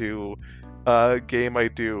it to a game I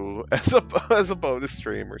do as a bonus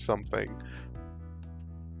stream or something.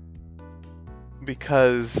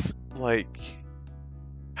 Because it's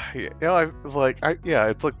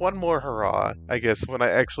like one more hurrah, I guess, when I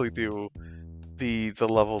actually do the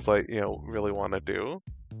levels I really want to do.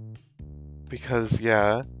 Because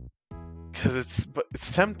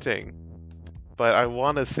it's tempting, but I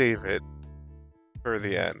want to save it for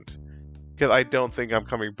the end. Because I don't think I'm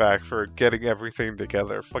coming back for getting everything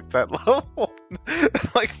together. Fuck that level.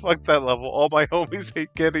 Fuck that level. All my homies hate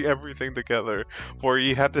getting everything together, where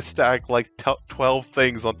you have to stack 12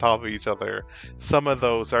 things on top of each other. Some of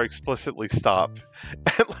those are explicitly stop,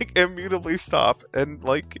 and immutably stop, and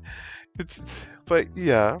it's. But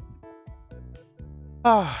yeah.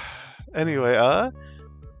 Anyway,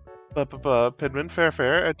 Pidman,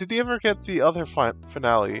 fair. Did you ever get the other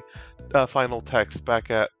finale, final text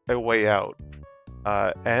back at A Way Out?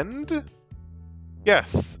 End?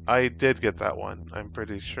 Yes, I did get that one, I'm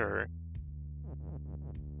pretty sure.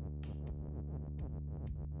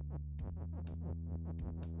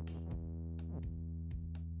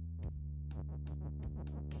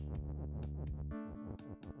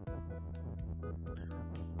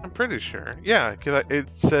 I'm pretty sure. Yeah, because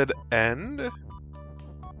it said end?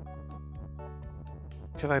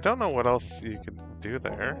 Because I don't know what else you could do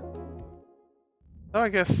there. So I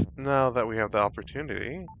guess now that we have the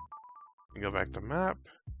opportunity, we go back to map.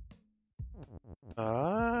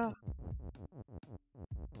 A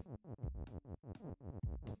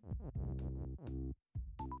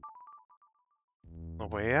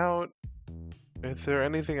Way Out. Is there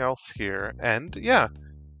anything else here? End? Yeah.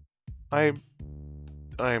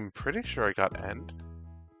 I'm pretty sure I got end.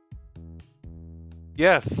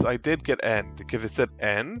 Yes, I did get end, because it said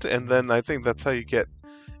end, and then I think that's how you get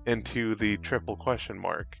into the triple question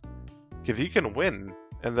mark. Because you can win,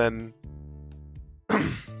 and then...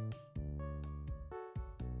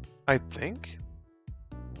 I think?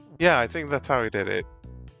 Yeah, I think that's how I did it.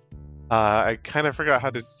 I kind of forgot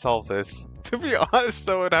how to solve this. To be honest,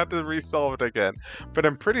 though, I'd have to resolve it again. But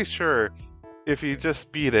I'm pretty sure if you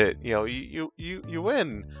just beat it, you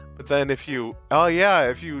win. But then if you,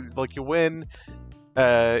 you win,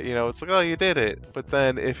 You know, it's like, oh, you did it. But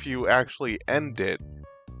then if you actually end it,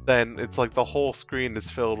 then it's like the whole screen is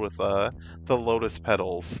filled with the lotus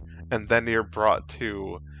petals, and then you're brought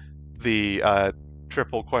to the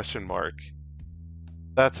triple question mark.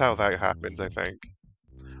 That's how that happens, I think.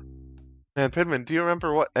 And Pidman, do you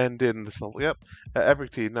remember what ended in this level? Yep.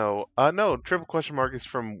 Ebrity, no. No, triple question mark is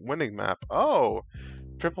from winning map. Oh,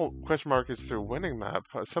 triple question mark is through winning map.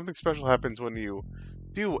 Something special happens when you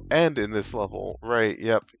do end in this level. Right,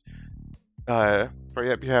 yep. Right,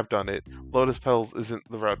 yep, you have done it. Lotus Petals isn't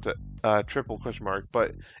the route to triple question mark,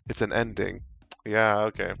 but it's an ending. Yeah,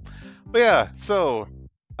 okay. But yeah, so,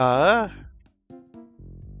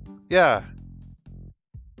 yeah.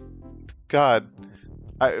 God.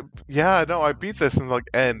 I beat this in like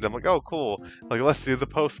end. I'm like, oh cool. Like let's do the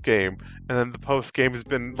post game. And then the post game has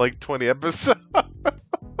been like 20 episodes.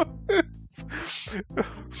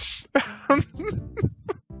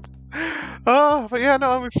 But yeah, no,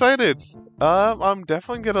 I'm excited. I'm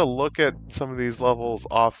definitely gonna look at some of these levels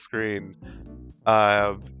off screen.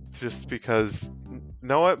 Just because, you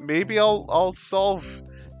know what? Maybe I'll solve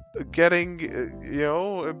getting, you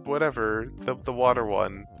know, whatever the water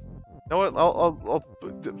one. You know what?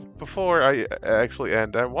 Before I actually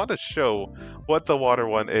end, I want to show what the water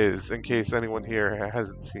one is in case anyone here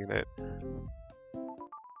hasn't seen it.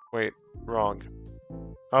 Wait, wrong.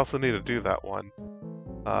 I also need to do that one.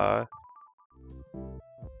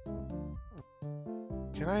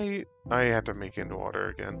 Can I? I have to make it into water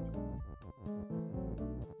again.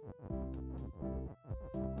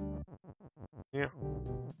 Yeah.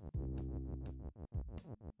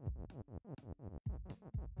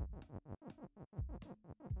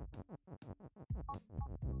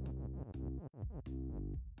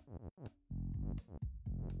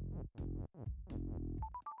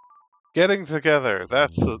 Getting together.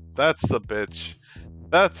 That's the bitch.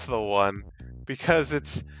 That's the one. Because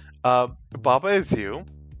it's Baba is you,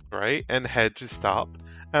 right? And Hedge is stop,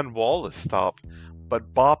 and Wall is stop.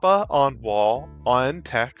 But Baba on Wall, on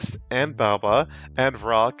text, and Baba, and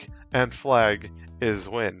Rock, and Flag is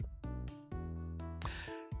win.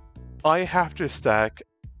 I have to stack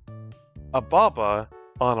a Baba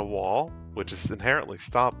on a wall, which is inherently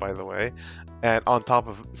stop, by the way, and on top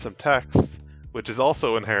of some text, which is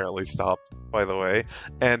also inherently stop, by the way,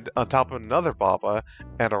 and on top of another Baba,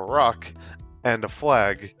 and a rock, and a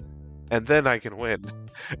flag, and then I can win.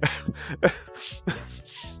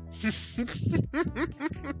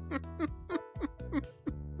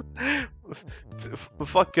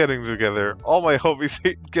 Fuck getting together. All my homies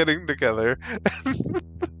hate getting together.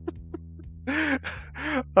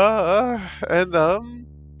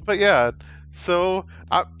 But yeah, so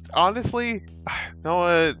honestly, know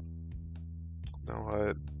what?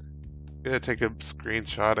 I'm gonna take a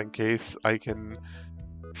screenshot in case I can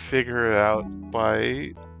figure it out by,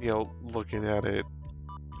 you know, looking at it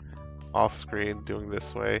off screen, doing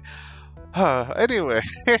this way. Anyway,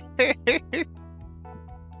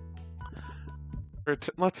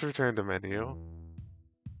 let's return to menu.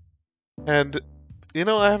 And, you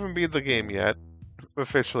know, I haven't beat the game yet,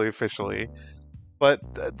 officially, but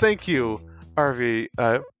thank you, RV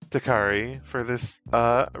Takari, for this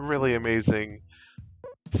really amazing,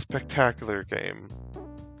 spectacular game.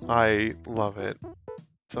 I love it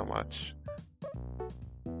so much.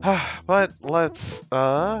 But let's,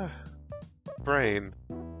 brain.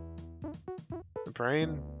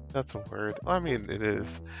 Brain? That's a word. I mean, it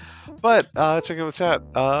is. But, check out the chat.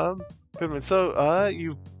 Pittman, so,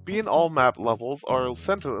 you've been all map levels, or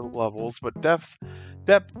center levels, but Depth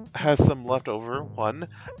has some leftover, one,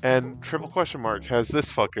 and triple question mark has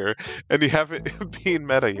this fucker, and you haven't been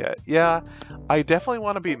meta yet. Yeah, I definitely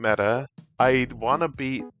want to beat meta. I want to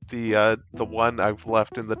beat the one I've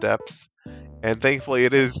left in the depths, and thankfully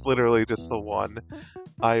it is literally just the one.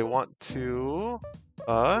 I want to,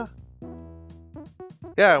 yeah,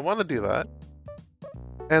 I want to do that.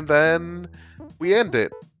 And then we end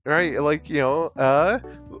it, right? Like, you know,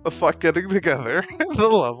 fuck getting together the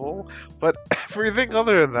level, but everything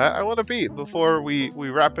other than that I want to beat before we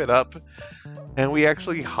wrap it up and we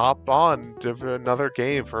actually hop on to another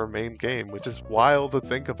game for a main game, which is wild to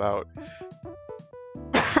think about.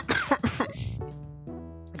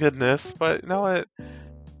 Goodness, but you know what?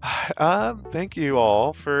 Thank you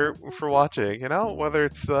all for watching. You know, whether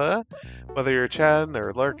it's whether you're chatting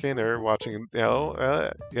or lurking or watching, you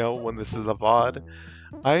know, when this is a VOD.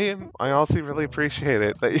 I honestly really appreciate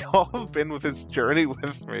it that y'all have been with this journey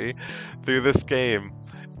with me through this game,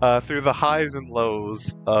 through the highs and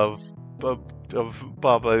lows of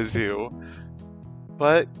Baba Is You.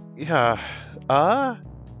 But yeah,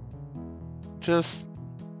 just,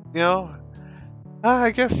 you know,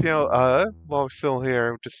 I guess, while we're still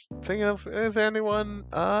here, just think of, is there anyone,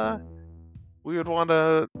 we would want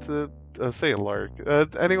to say a lark,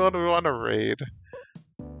 anyone we want to raid,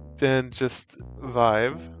 then just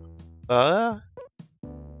vibe, uh,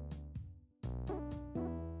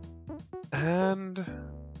 and,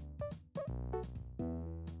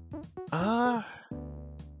 uh,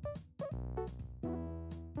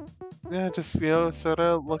 yeah, just, sort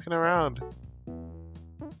of looking around.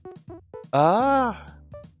 Ah,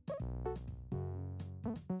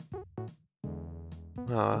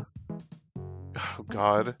 oh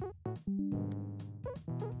God.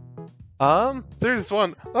 There's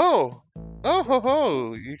one. Oh, oh ho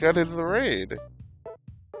ho! You got into the raid.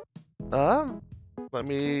 Um, let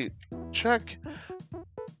me check.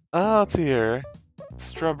 Let's see here.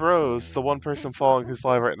 Strub Rose, the one person following who's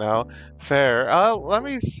live right now. Fair. Let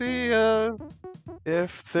me see.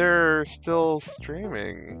 If they're still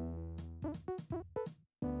streaming.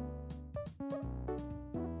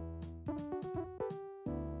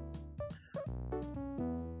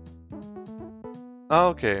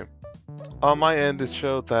 Okay. On my end, it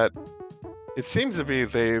showed that it seems to be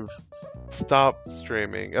they've stopped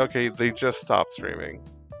streaming. Okay, they just stopped streaming.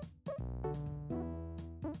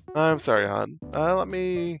 I'm sorry, hon. Let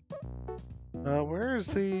me... where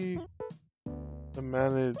is the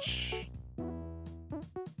manage...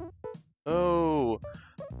 Oh...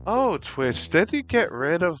 Oh, Twitch, did you get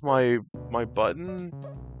rid of my button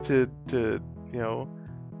to to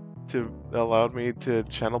allow me to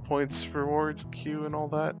channel points reward queue and all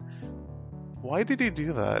that? Why did he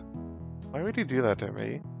do that? Why would he do that to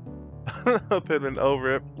me? A bit of an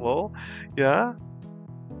rip, lol. Yeah?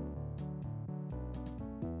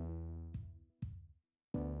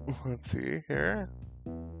 Let's see here.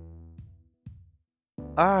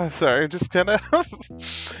 Sorry, just kind of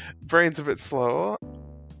brain's a bit slow.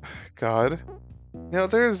 God.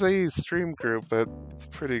 There's a stream group that's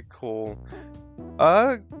pretty cool.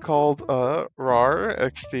 Called RAR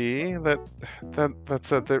XD that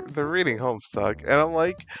said they're reading Homestuck, and I'm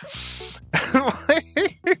like,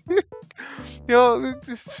 they're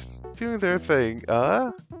just doing their thing.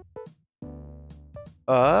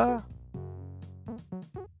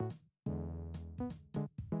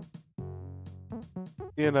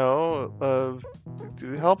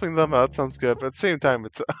 Helping them out sounds good, but at the same time,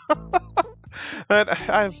 it's. And I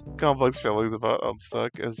have complex feelings about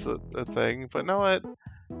Homestuck as a thing, but know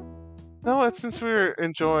what? Since we're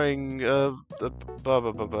enjoying the blah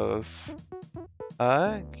blah blah blahs,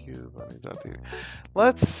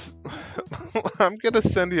 let's. I'm gonna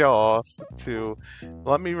send y'all off to.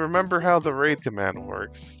 Let me remember how the raid command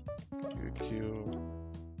works.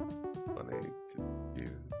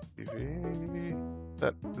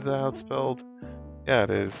 That how it's spelled? Yeah, it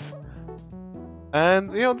is.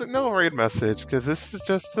 And no raid message, because this is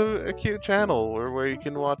just a cute channel where you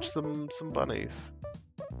can watch some bunnies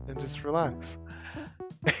and just relax.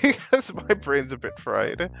 Because my brain's a bit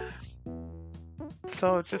fried,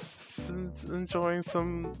 so just enjoying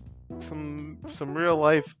some real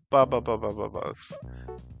life bugs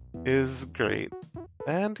is great.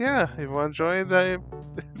 And yeah, if you enjoy that,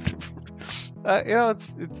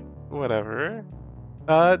 it's whatever.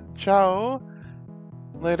 Ciao.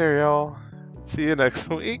 Later, y'all. See you next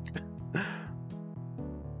week.